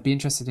yeah, I'd be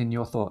interested in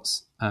your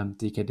thoughts,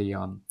 DKD,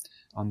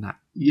 on that.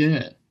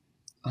 Yeah,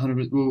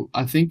 100%. Well,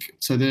 I think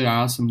so. There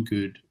are some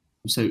good.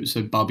 So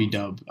Bubby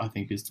Dub, I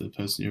think, is the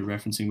person you're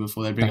referencing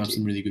before. They bring up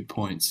some really good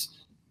points,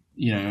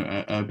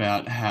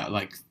 about how,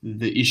 like,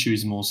 the issue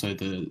is more so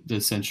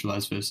the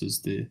centralized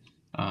versus the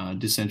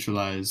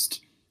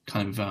decentralized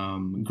kind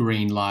of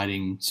green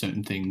lighting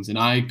certain things. And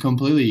I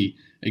completely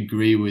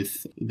agree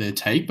with their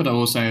take, but I'm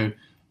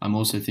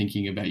also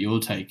thinking about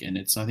your take, and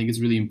I think it's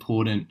really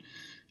important.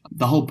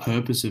 The whole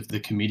purpose of the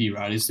committee,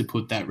 right, is to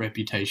put that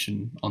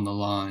reputation on the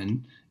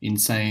line in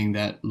saying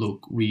that,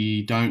 look,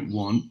 we don't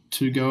want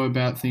to go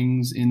about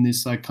things in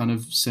this like kind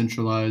of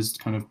centralized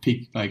kind of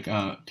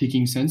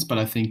picking sense. But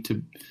I think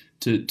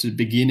to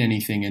begin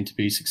anything and to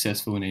be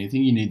successful in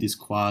anything, you need this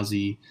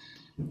quasi,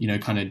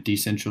 kind of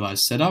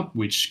decentralized setup,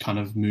 which kind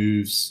of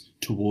moves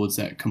towards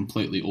that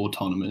completely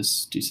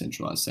autonomous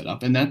decentralized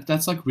setup. And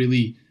that's like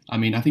really, I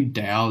mean, I think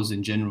DAOs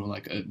in general,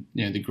 like,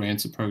 the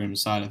grants and program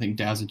aside, I think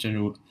DAOs in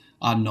general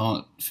are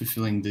not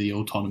fulfilling the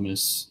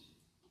autonomous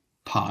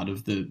part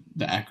of the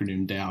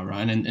acronym DAO,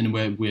 right? And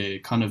we're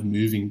kind of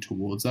moving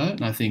towards that.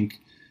 And I think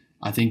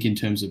in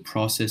terms of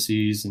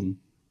processes and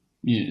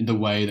the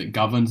way that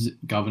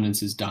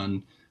governance is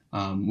done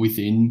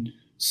within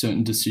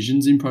certain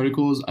decisions in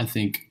protocols, I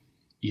think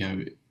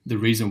the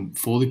reason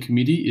for the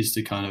committee is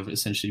to kind of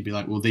essentially be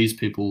like, well, these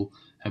people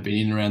have been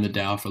in and around the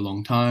DAO for a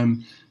long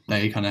time.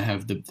 They kind of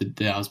have the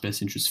DAO's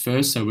best interests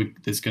first. So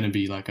there's going to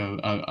be like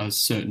a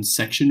certain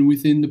section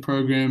within the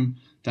program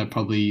that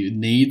probably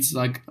needs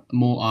like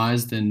more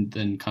eyes than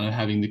kind of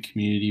having the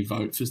community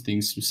vote for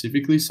things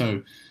specifically.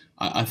 So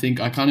I think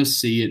I kind of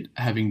see it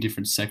having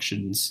different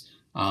sections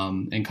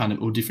and kind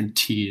of, or different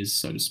tiers,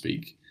 so to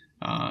speak,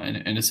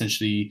 and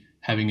essentially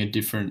having a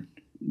different,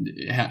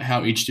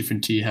 how each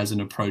different tier has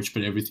an approach,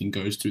 but everything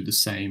goes through the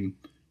same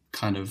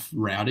kind of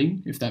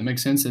routing, if that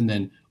makes sense. And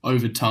then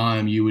over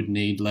time, you would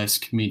need less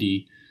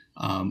committee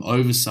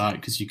oversight,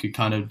 because you could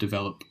kind of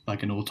develop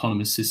like an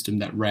autonomous system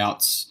that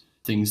routes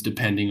things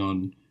depending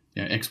on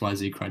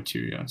XYZ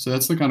criteria. So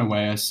that's the kind of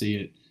way I see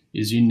it,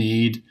 is you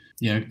need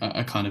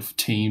a kind of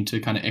team to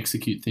kind of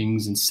execute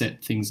things and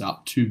set things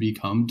up to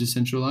become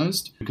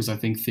decentralized, because I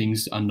think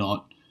things are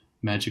not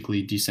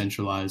magically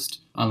decentralized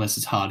unless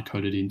it's hard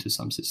coded into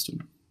some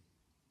system.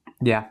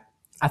 Yeah,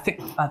 I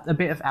think a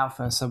bit of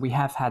alpha. So we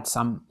have had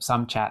some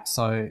chat.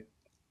 So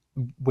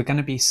we're going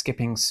to be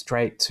skipping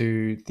straight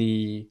to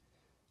the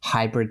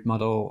hybrid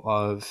model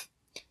of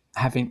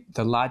having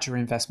the larger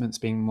investments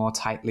being more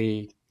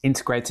tightly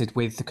integrated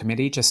with the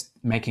committee, just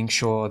making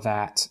sure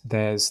that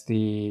there's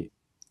the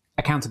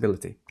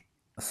accountability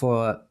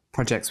for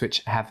projects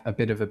which have a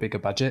bit of a bigger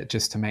budget,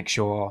 just to make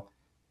sure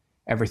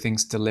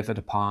everything's delivered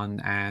upon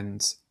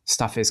and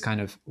stuff is kind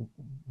of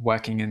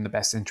working in the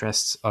best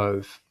interests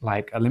of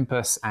like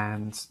Olympus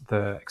and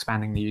the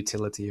expanding the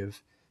utility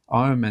of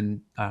OHM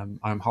and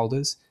OHM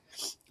holders.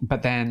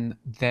 But then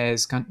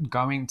there's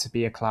going to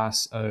be a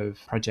class of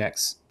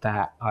projects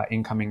that are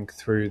incoming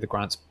through the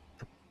grants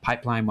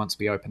pipeline once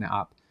we open it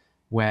up,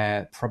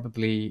 where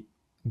probably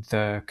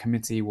the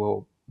committee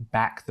will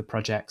back the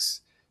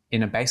projects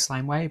in a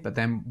baseline way, but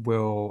then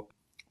we'll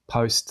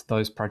post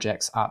those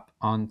projects up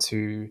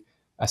onto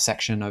a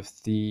section of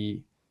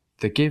the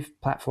Give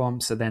platform.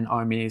 So then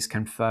OMEs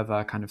can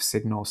further kind of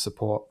signal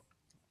support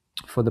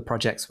for the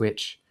projects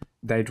which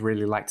they'd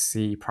really like to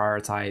see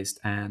prioritized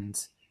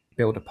and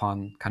build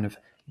upon kind of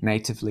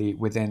natively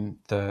within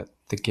the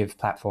Give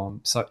platform.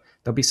 So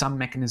there'll be some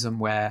mechanism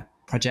where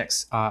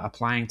projects are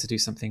applying to do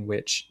something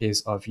which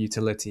is of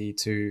utility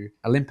to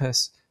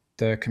Olympus.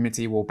 The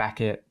committee will back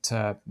it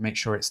to make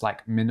sure it's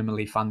like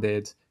minimally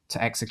funded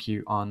to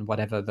execute on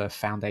whatever the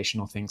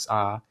foundational things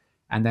are.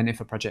 And then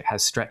if a project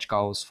has stretch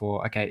goals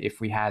for, okay,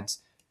 if we had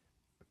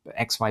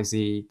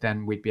XYZ,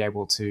 then we'd be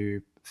able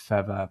to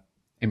further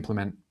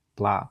implement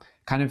blah.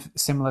 Kind of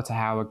similar to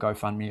how a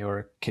GoFundMe or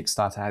a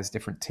Kickstarter has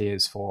different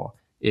tiers for,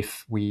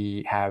 if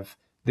we have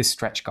this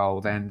stretch goal,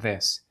 then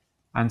this.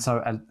 And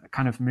so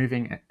kind of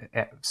moving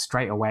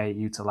straight away,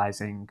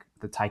 utilizing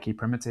the Taiki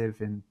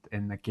primitive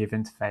in the give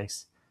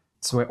interface.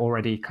 So we're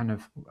already kind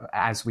of,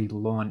 as we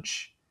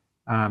launch,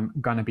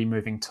 going to be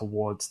moving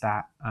towards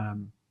that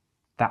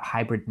that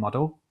hybrid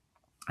model.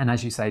 And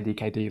as you say,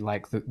 DKD,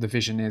 like the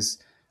vision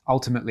is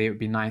ultimately it would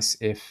be nice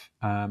if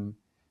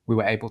we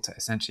were able to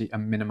essentially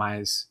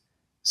minimize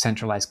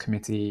centralized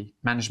committee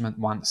management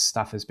once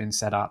stuff has been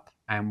set up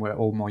and we're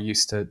all more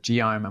used to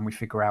Geom and we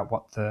figure out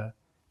what the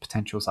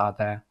potentials are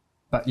there.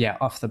 But yeah,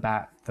 off the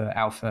bat, the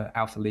alpha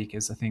leak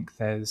is I think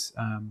there's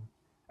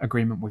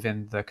agreement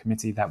within the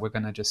committee that we're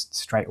going to just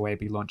straight away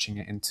be launching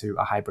it into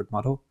a hybrid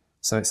model.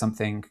 So it's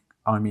something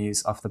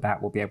OMIs off the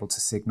bat will be able to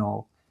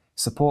signal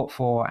support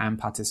for and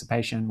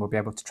participation. We'll be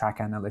able to track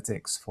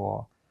analytics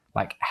for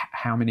like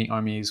how many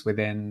OMIs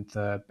within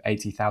the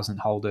 80,000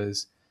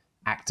 holders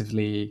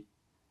actively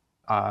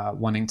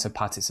wanting to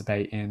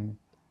participate in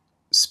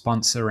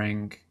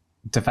sponsoring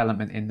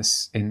development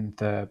in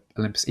the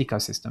Olympus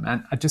ecosystem.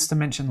 And just to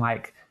mention,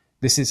 like,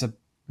 this is a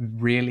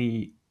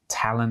really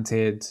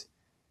talented,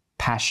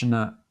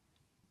 passionate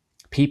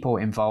people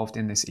involved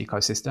in this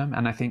ecosystem,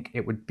 and I think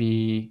it would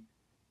be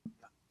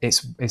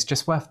it's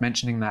just worth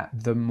mentioning that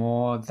the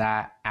more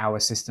that our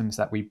systems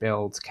that we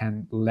build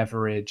can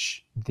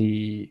leverage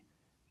the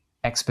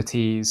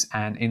expertise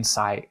and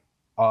insight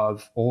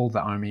of all the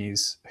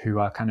OMIs who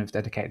are kind of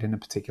dedicated in a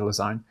particular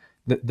zone,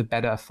 the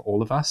better for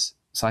all of us.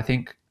 So I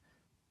think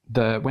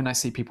when I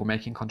see people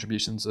making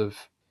contributions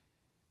of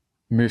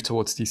move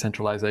towards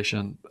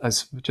decentralization,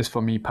 as just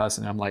for me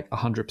personally, I'm like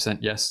 100%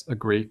 yes,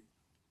 agree.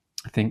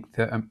 I think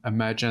the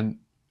emergent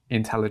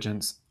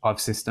intelligence of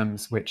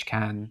systems which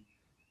can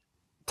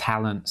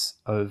talents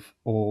of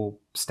all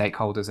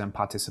stakeholders and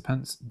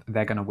participants,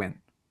 they're going to win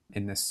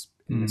in this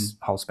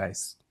whole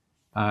space.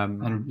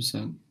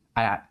 100%.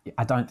 I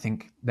don't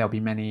think there'll be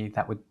many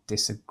that would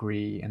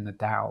disagree in the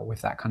DAO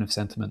with that kind of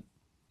sentiment.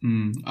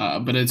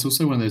 But it's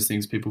also one of those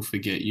things people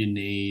forget you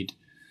need,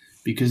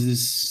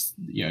 because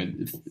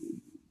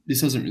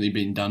this hasn't really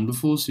been done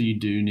before, so you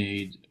do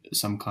need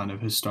some kind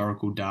of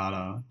historical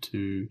data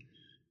to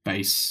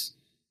base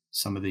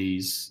some of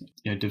these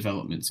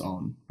developments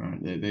on, right?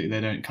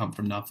 They don't come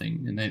from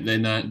nothing, and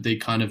they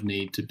kind of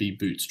need to be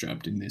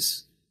bootstrapped in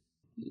this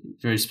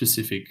very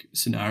specific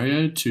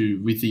scenario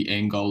with the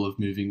end goal of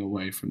moving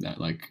away from that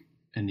like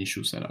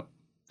initial setup.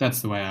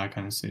 That's the way I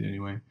kind of see it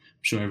anyway. I'm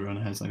sure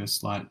everyone has like a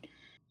slight,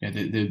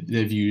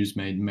 their views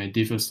may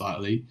differ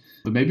slightly,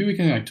 but maybe we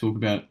can like talk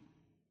about,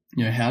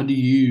 how do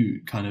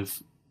you kind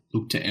of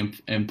look to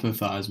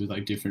empathize with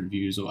like different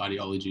views or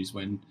ideologies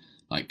when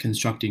like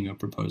constructing a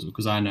proposal?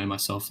 Because I know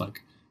myself,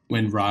 like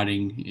when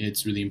writing,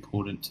 it's really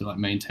important to like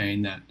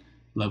maintain that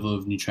level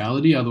of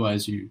neutrality.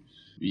 Otherwise you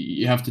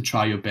have to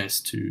try your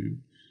best to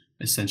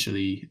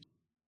essentially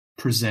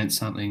present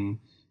something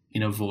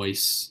in a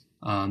voice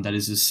that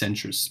is as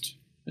centrist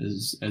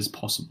as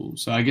possible.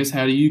 So I guess,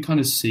 how do you kind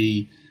of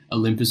see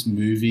Olympus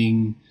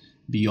moving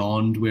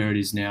beyond where it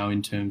is now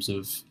in terms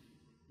of,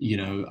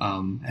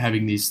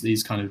 having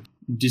these kind of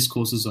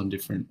discourses on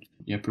different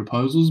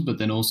proposals, but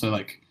then also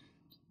like,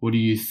 what do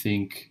you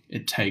think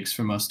it takes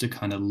from us to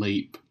kind of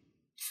leap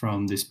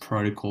from this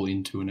protocol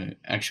into an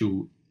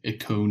actual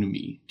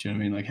economy? Do you know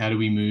what I mean? Like, how do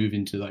we move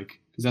into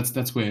like, because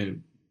that's where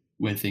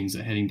things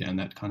are heading down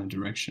that kind of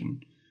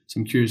direction.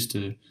 So I'm curious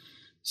to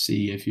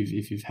see if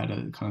you've had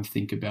a kind of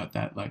think about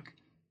that, like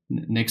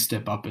next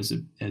step up as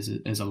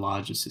a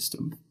larger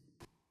system.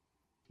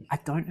 I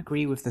don't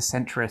agree with the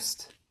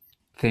centrist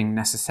thing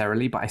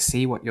necessarily, but I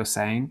see what you're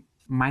saying.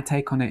 My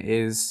take on it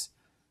is,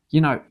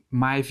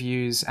 my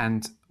views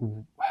and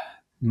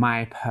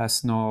my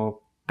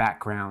personal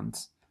background,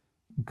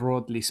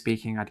 broadly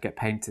speaking, I'd get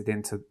painted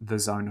into the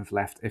zone of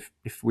left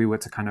if we were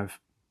to kind of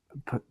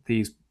put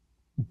these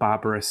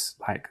barbarous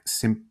like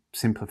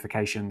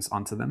simplifications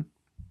onto them.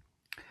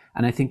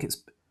 And I think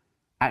it's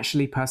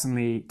actually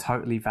personally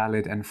totally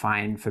valid and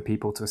fine for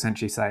people to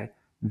essentially say,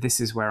 this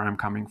is where I'm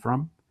coming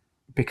from,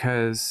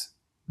 because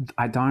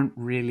I don't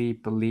really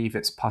believe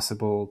it's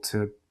possible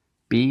to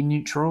be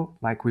neutral.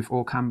 Like, we've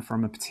all come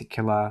from a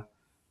particular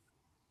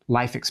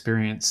life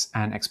experience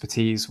and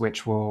expertise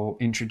which will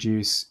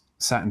introduce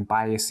certain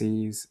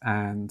biases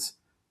and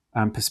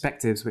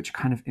perspectives which are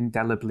kind of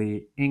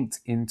indelibly inked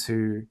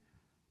into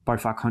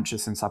both our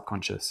conscious and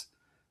subconscious.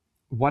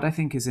 What I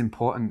think is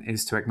important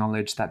is to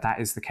acknowledge that that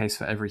is the case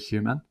for every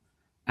human,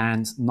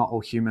 and not all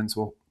humans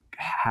will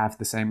have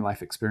the same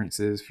life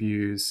experiences,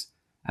 views,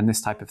 and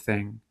this type of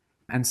thing.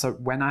 And so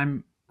when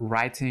I'm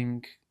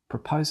writing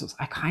proposals,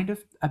 I kind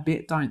of a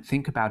bit don't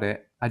think about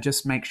it. I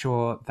just make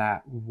sure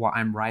that what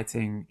I'm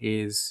writing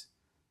is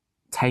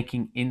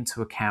taking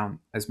into account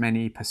as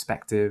many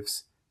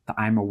perspectives that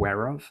I'm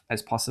aware of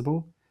as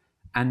possible.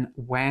 And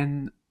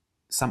when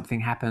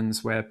something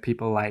happens where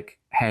people are like,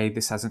 hey,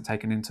 this hasn't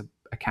taken into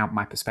account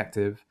my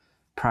perspective,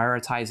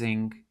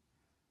 prioritizing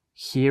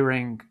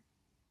hearing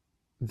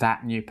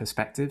that new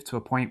perspective to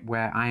a point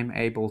where I'm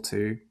able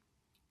to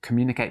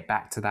communicate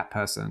back to that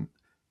person,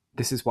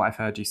 this is what I've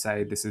heard you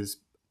say, this is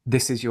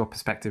this is your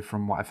perspective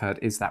from what I've heard.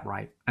 Is that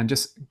right? And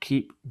just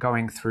keep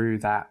going through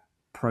that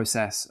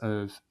process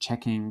of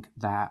checking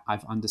that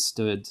I've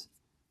understood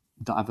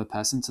the other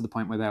person to the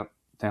point where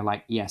they're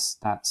like, yes,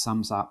 that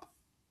sums up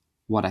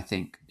what I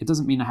think. It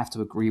doesn't mean I have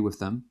to agree with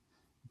them,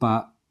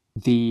 but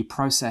the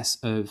process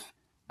of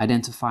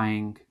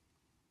identifying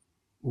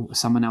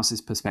someone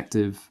else's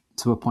perspective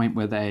to a point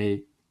where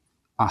they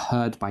are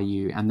heard by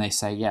you and they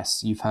say,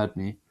 yes, you've heard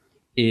me,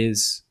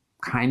 is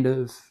kind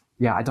of,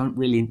 yeah, I don't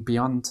really,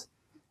 beyond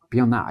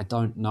that, I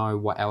don't know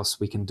what else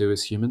we can do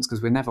as humans,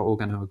 because we're never all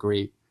going to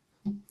agree.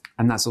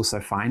 And that's also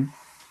fine.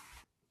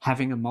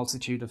 Having a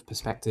multitude of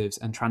perspectives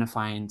and trying to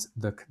find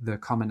the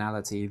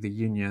commonality, the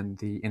union,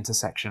 the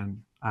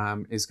intersection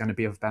is going to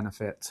be of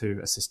benefit to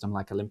a system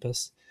like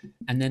Olympus.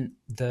 And then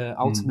the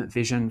ultimate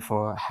vision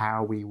for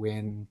how we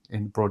win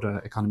in broader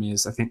economy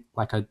is, I think,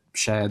 like I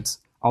shared,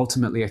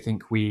 ultimately, I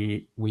think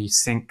we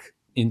sink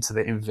into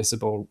the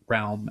invisible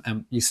realm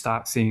and you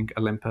start seeing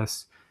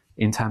Olympus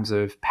in terms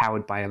of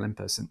powered by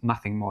Olympus and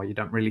nothing more. You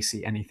don't really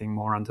see anything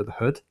more under the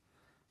hood.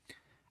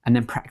 And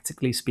then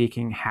practically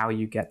speaking, how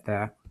you get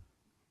there,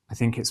 I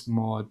think it's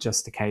more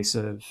just a case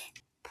of,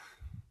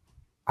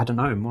 I don't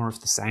know, more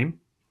of the same.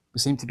 We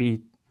seem to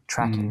be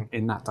tracking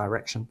in that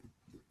direction.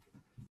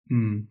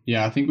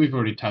 Yeah, I think we've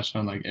already touched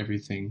on like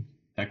everything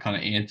that kind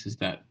of answers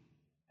that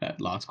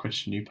last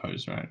question you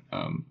posed, right?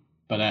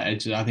 But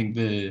I think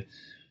the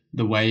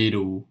way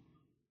it'll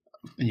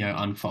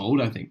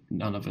unfold, I think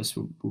none of us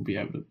will be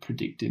able to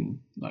predict in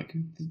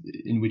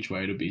which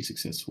way it'll be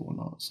successful or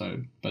not.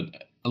 So, but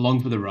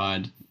along for the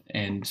ride,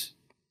 and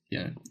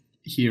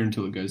here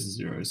until it goes to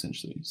zero,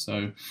 essentially.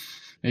 So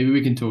maybe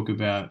we can talk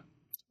about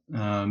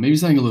maybe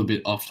something a little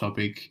bit off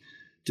topic.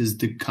 Does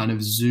the kind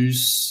of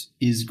Zeus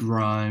is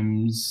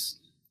Grimes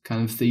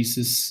kind of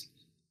thesis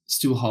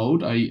still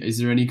hold? Is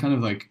there any kind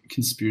of like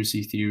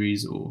conspiracy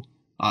theories, or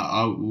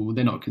well,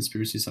 they're not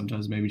conspiracies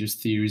sometimes, maybe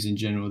just theories in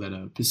general that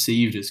are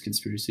perceived as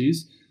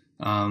conspiracies,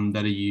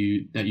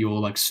 that you're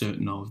like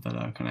certain of, that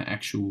are kind of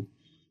actual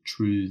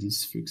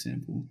truths, for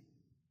example?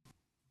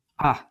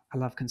 I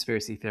love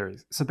conspiracy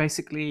theories. So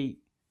basically,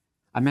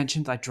 I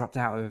mentioned I dropped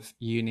out of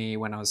uni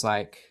when I was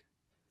like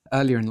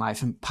earlier in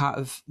life, and part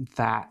of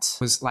that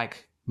was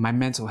like my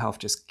mental health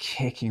just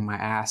kicking my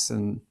ass,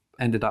 and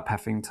ended up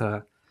having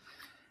to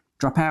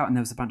drop out. And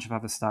there was a bunch of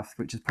other stuff,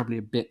 which is probably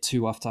a bit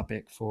too off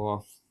topic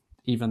for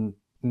even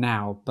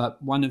now.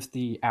 But one of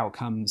the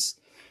outcomes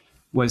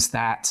was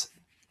that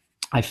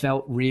I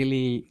felt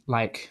really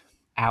like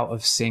out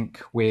of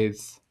sync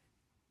with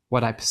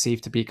what I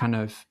perceived to be kind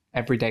of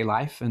everyday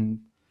life and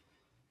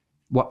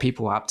what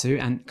people are up to,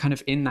 and kind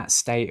of in that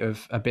state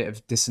of a bit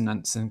of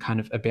dissonance and kind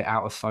of a bit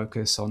out of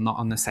focus or not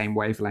on the same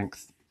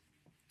wavelength,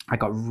 I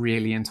got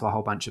really into a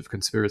whole bunch of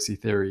conspiracy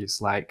theories.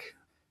 Like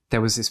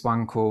there was this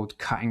one called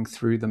Cutting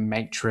Through the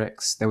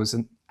Matrix. There was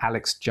an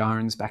Alex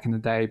Jones back in the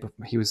day, but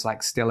he was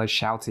like still as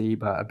shouty,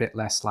 but a bit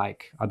less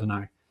like, I don't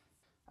know,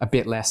 a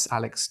bit less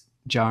Alex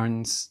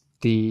Jones.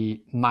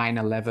 The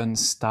 9/11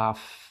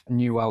 stuff,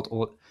 New World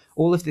Order,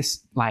 all of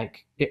this,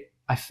 like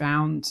I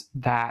found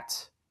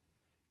that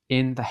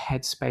in the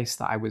headspace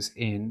that I was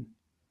in,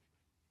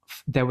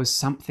 there was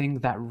something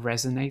that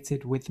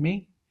resonated with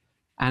me.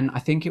 And I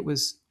think it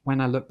was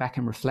when I look back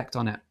and reflect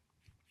on it,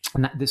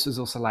 and that this was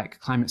also like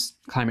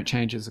climate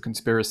change is a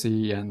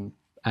conspiracy,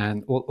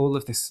 and all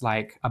of this,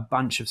 like a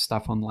bunch of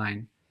stuff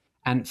online.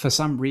 And for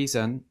some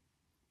reason,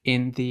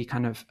 in the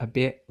kind of a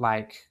bit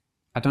like,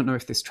 I don't know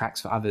if this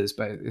tracks for others,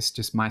 but it's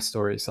just my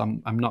story. So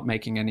I'm not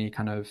making any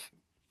kind of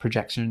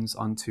projections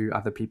onto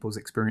other people's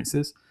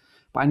experiences.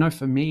 But I know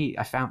for me,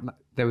 I found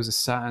there was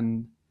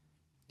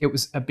it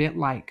was a bit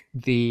like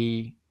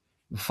the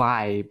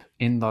vibe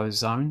in those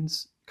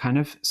zones kind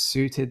of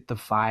suited the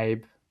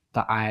vibe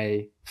that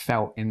I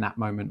felt in that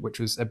moment, which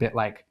was a bit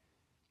like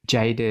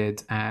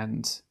jaded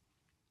and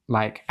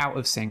like out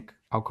of sync,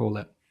 I'll call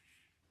it.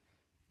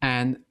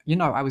 And,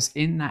 I was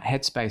in that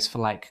headspace for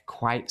like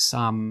quite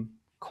some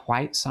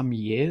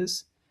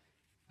years.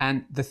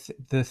 And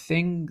the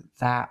thing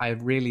that I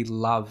really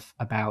love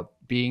about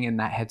being in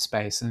that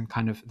headspace and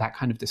kind of that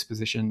kind of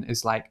disposition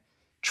is like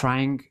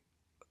trying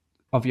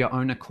of your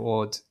own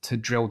accord to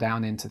drill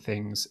down into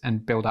things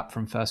and build up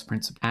from first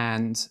principles.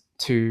 And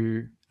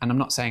I'm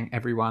not saying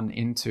everyone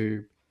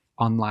into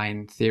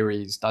online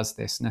theories does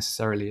this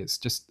necessarily. It's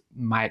just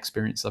my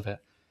experience of it.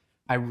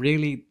 I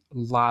really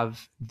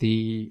love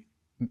the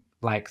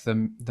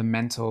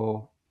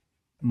mental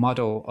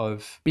model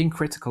of being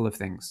critical of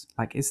things.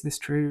 Like, is this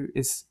true?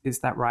 Is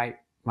that right?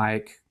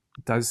 Like,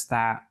 does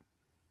that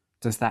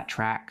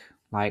track?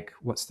 Like,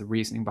 what's the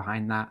reasoning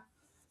behind that?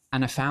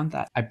 And I found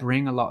that I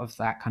bring a lot of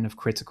that kind of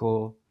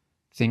critical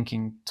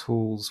thinking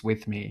tools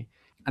with me.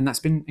 And that's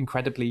been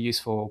incredibly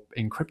useful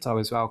in crypto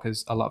as well,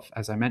 because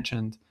as I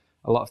mentioned,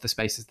 a lot of the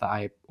spaces that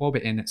I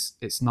orbit in,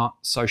 it's not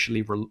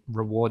socially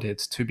rewarded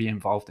to be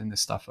involved in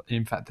this stuff.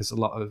 In fact, there's a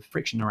lot of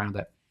friction around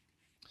it.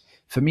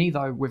 For me,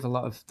 though, with a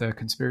lot of the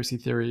conspiracy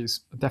theories,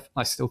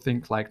 I still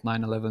think like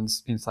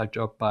 9/11's inside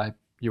job by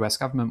US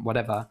government,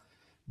 whatever.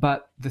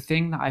 But the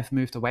thing that I've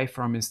moved away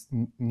from is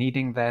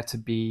needing there to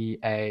be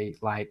a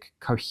like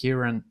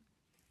coherent,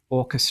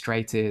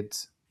 orchestrated,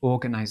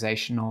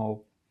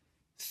 organizational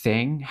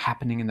thing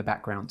happening in the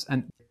background.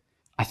 And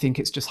I think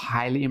it's just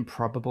highly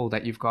improbable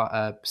that you've got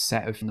a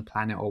set of the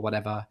planet or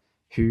whatever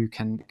who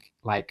can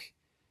like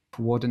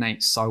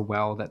coordinate so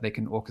well that they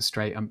can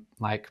orchestrate a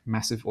like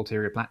massive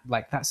ulterior plan.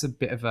 Like that's a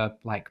bit of a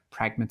like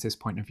pragmatist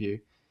point of view.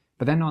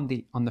 But then on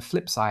the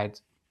flip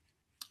side,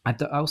 I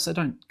also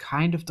don't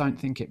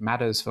think it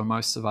matters for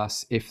most of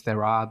us if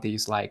there are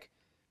these like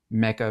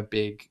mega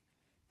big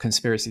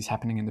conspiracies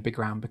happening in the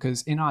background,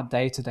 because in our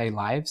day-to-day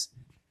lives,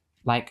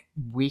 like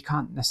we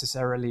can't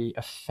necessarily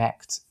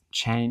affect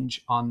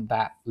change on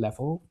that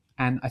level.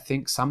 And I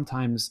think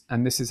sometimes,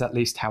 and this is at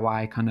least how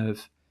I kind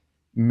of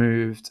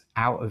moved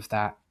out of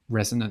that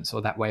resonance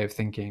or that way of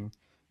thinking,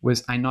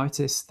 was I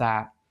noticed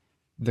that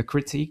the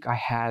critique I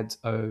had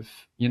of,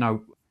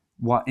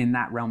 what in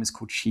that realm is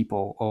called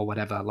sheeple or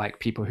whatever, like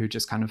people who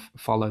just kind of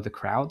follow the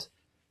crowd.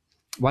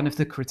 One of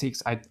the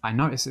critiques I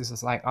noticed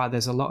is like,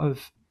 there's a lot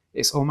of,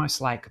 it's almost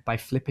like by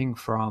flipping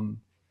from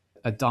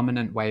a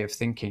dominant way of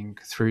thinking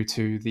through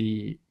to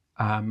the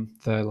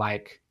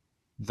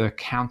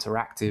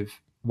counteractive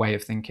way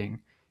of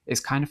thinking, it's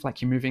kind of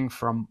like you're moving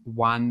from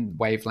one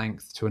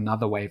wavelength to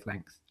another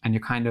wavelength, and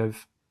you're kind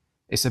of,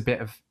 it's a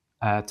bit of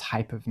a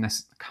type of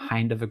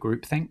kind of a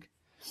groupthink.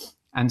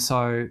 And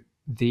so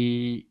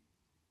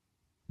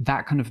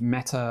that kind of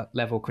meta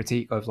level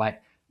critique of like,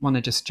 want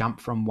to just jump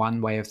from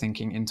one way of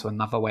thinking into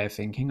another way of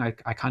thinking. I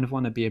kind of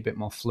want to be a bit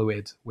more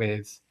fluid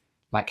with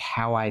like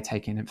how I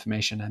take in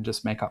information and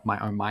just make up my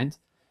own mind.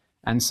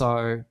 And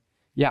so,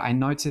 yeah, I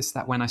noticed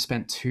that when I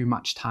spent too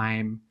much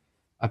time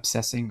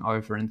obsessing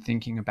over and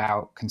thinking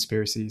about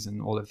conspiracies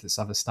and all of this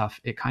other stuff,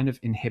 it kind of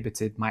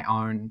inhibited my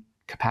own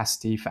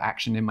capacity for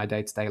action in my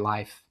day-to-day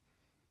life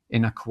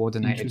in a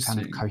coordinated kind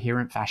of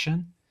coherent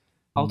fashion.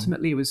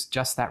 Ultimately, it was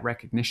just that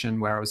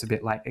recognition where I was a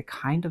bit like, it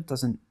kind of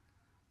doesn't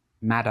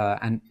matter,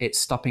 and it's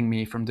stopping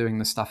me from doing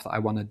the stuff that I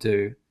want to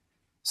do.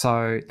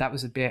 So that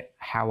was a bit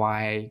how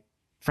I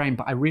frame,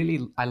 but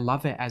I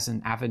love it as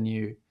an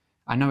avenue.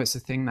 I know it's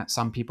a thing that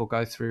some people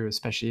go through,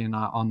 especially in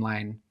our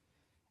online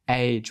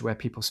age where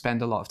people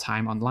spend a lot of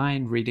time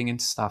online reading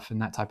into stuff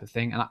and that type of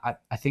thing. And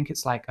I think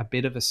it's like a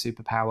bit of a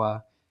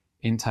superpower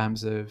in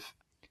terms of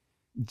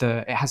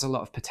it has a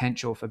lot of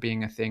potential for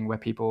being a thing where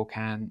people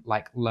can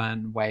like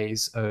learn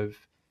ways of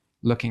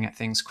looking at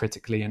things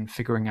critically and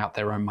figuring out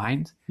their own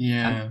mind.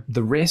 Yeah. And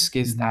the risk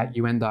is that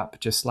you end up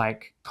just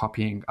like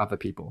copying other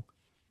people,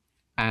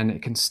 and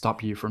it can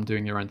stop you from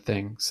doing your own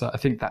thing. So I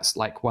think that's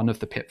like one of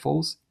the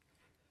pitfalls.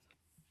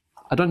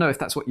 I don't know if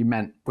that's what you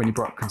meant when you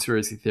brought up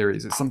conspiracy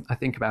theories. I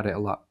think about it a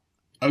lot.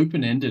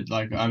 Open-ended,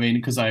 like, I mean,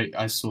 because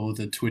I saw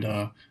the tweet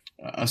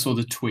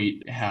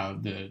how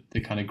the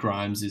kind of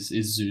Grimes is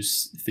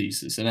Zeus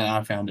thesis, and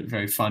I found it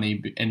very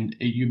funny. And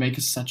you make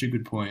such a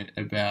good point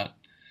about,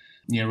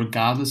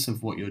 regardless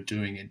of what you're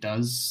doing,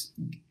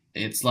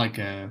 it's like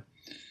a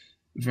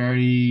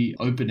very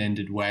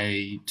open-ended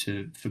way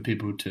for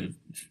people to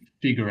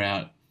figure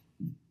out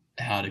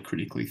how to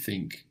critically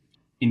think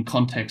in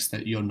context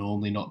that you're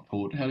normally not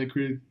taught how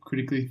to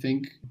critically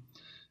think.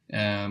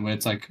 Where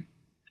it's like,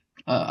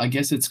 I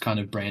guess it's kind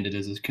of branded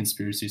as a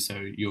conspiracy,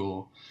 so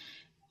you're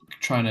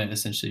trying to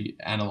essentially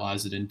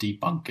analyze it and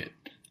debunk it.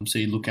 So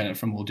you look at it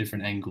from all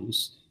different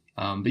angles.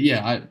 But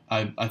yeah,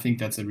 I think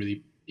that's a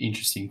really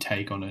interesting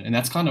take on it, and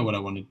that's kind of what I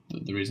wanted.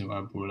 The reason why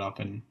I brought it up,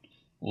 and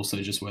also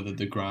just whether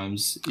the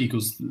Grimes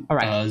equals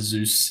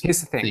Zeus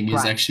Here's the thing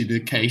is actually the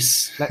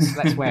case.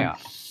 Let's weigh up.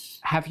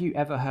 Have you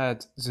ever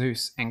heard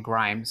Zeus and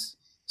Grimes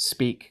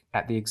speak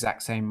at the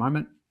exact same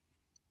moment?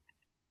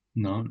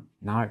 No.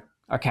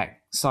 Okay,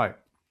 so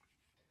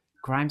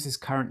Grimes is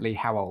currently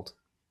how old?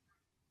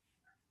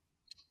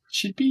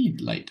 She'd be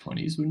late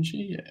 20s, wouldn't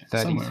she? Yeah,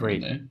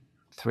 33.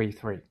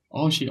 33.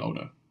 Oh, she's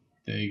older.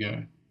 There you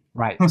go.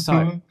 Right.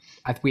 So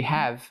we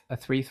have a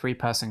 3-3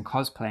 person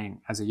cosplaying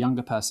as a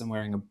younger person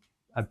wearing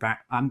a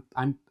back. I'm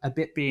a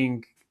bit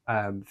being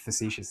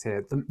facetious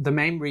here. The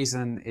main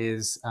reason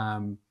is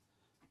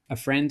a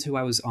friend who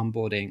I was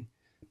onboarding,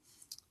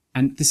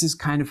 and this is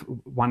kind of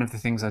one of the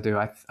things I do.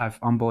 I've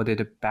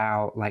onboarded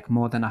about like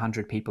more than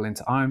 100 people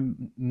into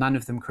Ohm, none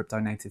of them crypto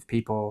native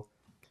people.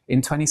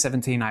 In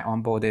 2017, I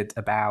onboarded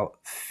about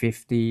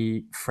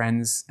 50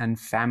 friends and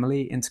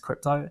family into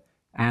crypto,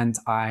 and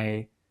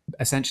I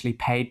essentially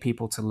paid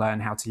people to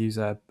learn how to use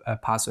a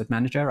password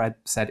manager. I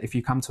said, if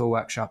you come to a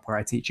workshop where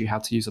I teach you how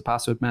to use a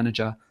password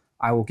manager,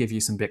 I will give you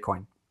some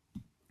Bitcoin.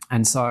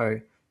 And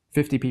so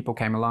 50 people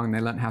came along, they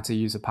learned how to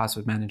use a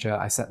password manager.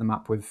 I set them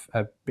up with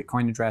a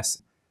Bitcoin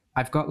address.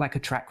 I've got like a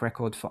track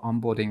record for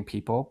onboarding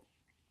people.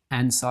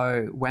 And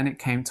so when it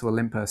came to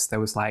Olympus, there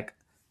was like,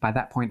 by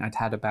that point, I'd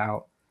had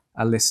about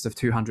a list of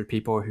 200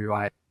 people who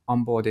I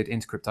onboarded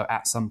into crypto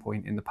at some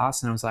point in the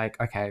past. And I was like,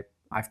 okay,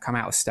 I've come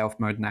out of stealth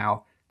mode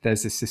now.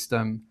 There's this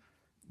system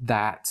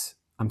that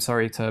I'm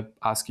sorry to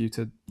ask you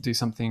to do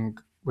something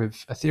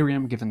with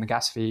Ethereum, given the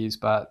gas fees,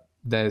 but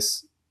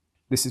this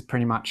is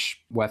pretty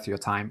much worth your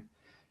time.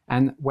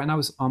 And when I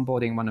was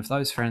onboarding one of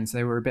those friends,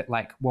 they were a bit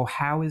like, well,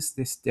 how is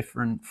this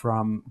different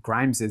from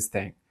Grimes's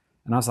thing?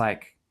 And I was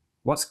like,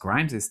 what's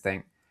Grimes's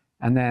thing?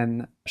 And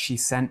then she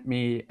sent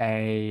me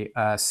a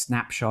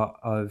snapshot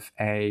of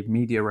a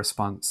media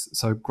response.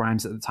 So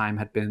Grimes at the time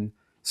had been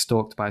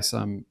stalked by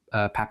some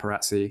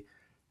paparazzi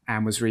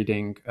and was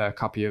reading a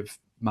copy of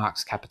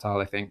Marx Capital,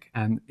 I think.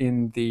 And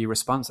in the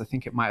response, I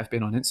think it might have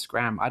been on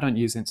Instagram. I don't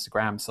use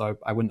Instagram, so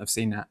I wouldn't have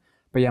seen that.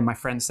 But yeah, my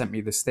friend sent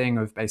me this thing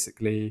of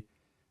basically,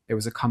 it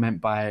was a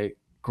comment by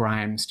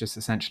Grimes just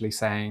essentially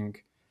saying,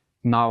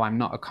 no, I'm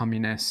not a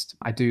communist.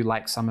 I do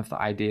like some of the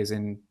ideas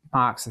in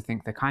Marx. I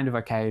think they're kind of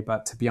okay,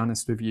 but to be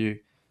honest with you,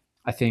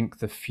 I think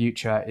the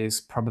future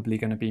is probably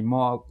going to be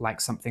more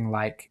like something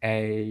like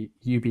a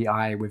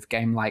UBI with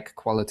game-like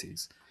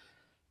qualities.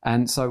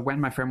 And so when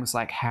my friend was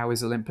like, how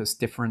is Olympus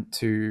different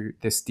to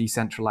this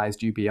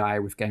decentralized UBI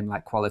with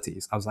game-like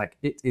qualities? I was like,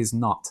 it is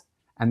not.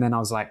 And then I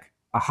was like,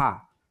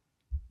 aha,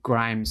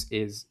 Grimes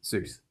is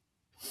Zeus.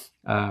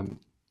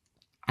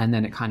 And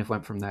then it kind of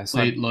went from there.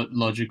 So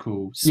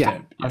logical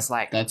step. Yeah, I was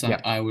like,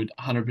 I would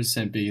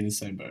 100% be in the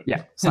same boat.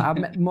 Yeah. So I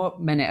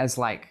meant it as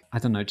like, I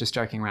don't know, just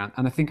joking around.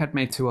 And I think I'd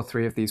made 2 or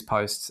 3 of these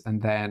posts.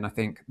 And then I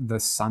think the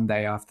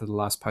Sunday after the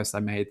last post I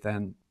made,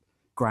 then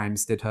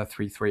Grimes did her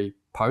 3-3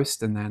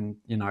 post. And then,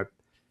 you know,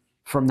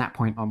 from that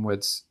point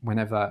onwards,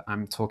 whenever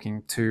I'm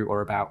talking to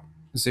or about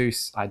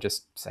Zeus, I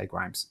just say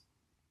Grimes.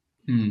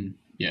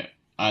 Yeah.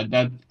 I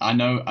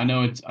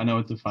know it's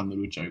a fun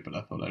little joke, but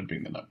I thought I'd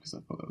bring that up because I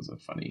thought that was a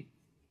funny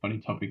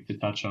topic to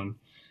touch on.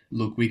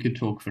 Look, we could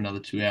talk for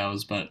another 2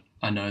 hours, but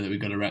I know that we've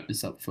got to wrap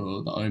this up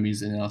for the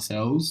Ohmies and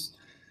ourselves.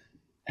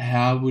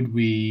 Why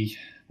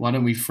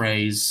don't we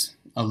phrase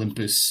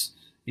Olympus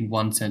in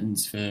one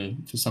sentence for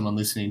someone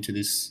listening to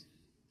this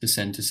to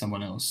send to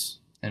someone else,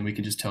 and we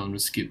can just tell them to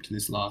skip to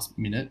this last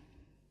minute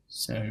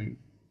so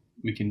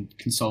we can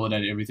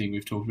consolidate everything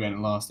we've talked about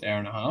in the last hour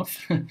and a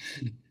half.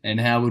 And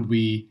how would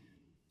we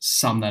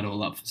sum that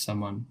all up for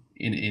someone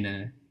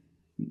in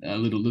a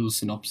little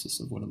synopsis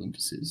of what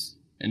Olympus is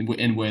and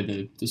where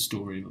the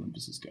story of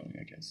Olympus is going,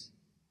 I guess?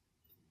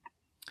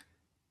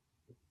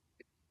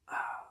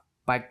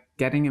 By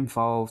getting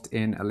involved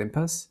in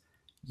Olympus,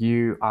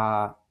 you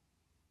are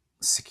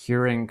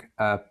securing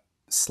a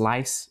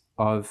slice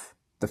of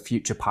the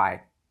future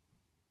pie,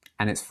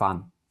 and it's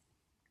fun.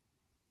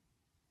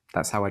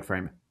 That's how I'd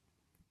frame it.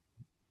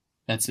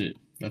 That's it.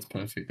 That's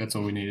perfect. That's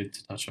all we needed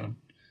to touch on.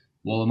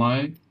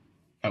 Wallamai,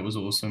 that was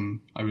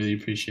awesome. I really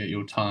appreciate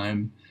your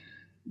time.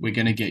 We're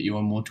going to get you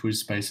on more Twitter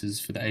Spaces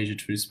for the Asia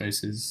Twitter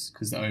Spaces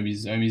because the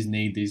Ohmies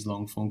need these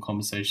long-form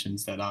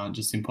conversations that aren't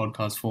just in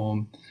podcast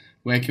form.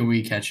 Where can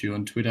we catch you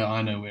on Twitter?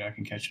 I know where I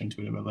can catch you on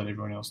Twitter, but let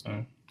everyone else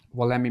know.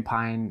 Wallemi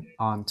Pine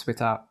on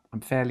Twitter. I'm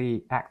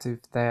fairly active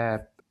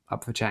there,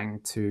 up for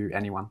chatting to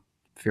anyone.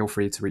 Feel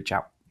free to reach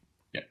out.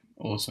 Yeah,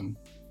 awesome.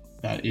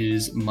 That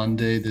is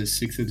Monday, the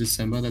 6th of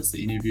December. That's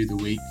the interview of the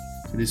week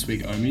for this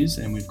week, Ohmies.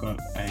 And we've got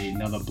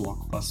another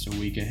blockbuster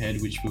week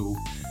ahead, which we'll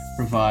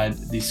provide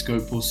the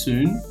scope for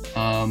soon.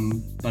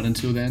 But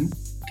until then,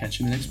 catch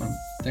you in the next one.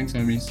 Thanks,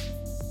 Ohmies.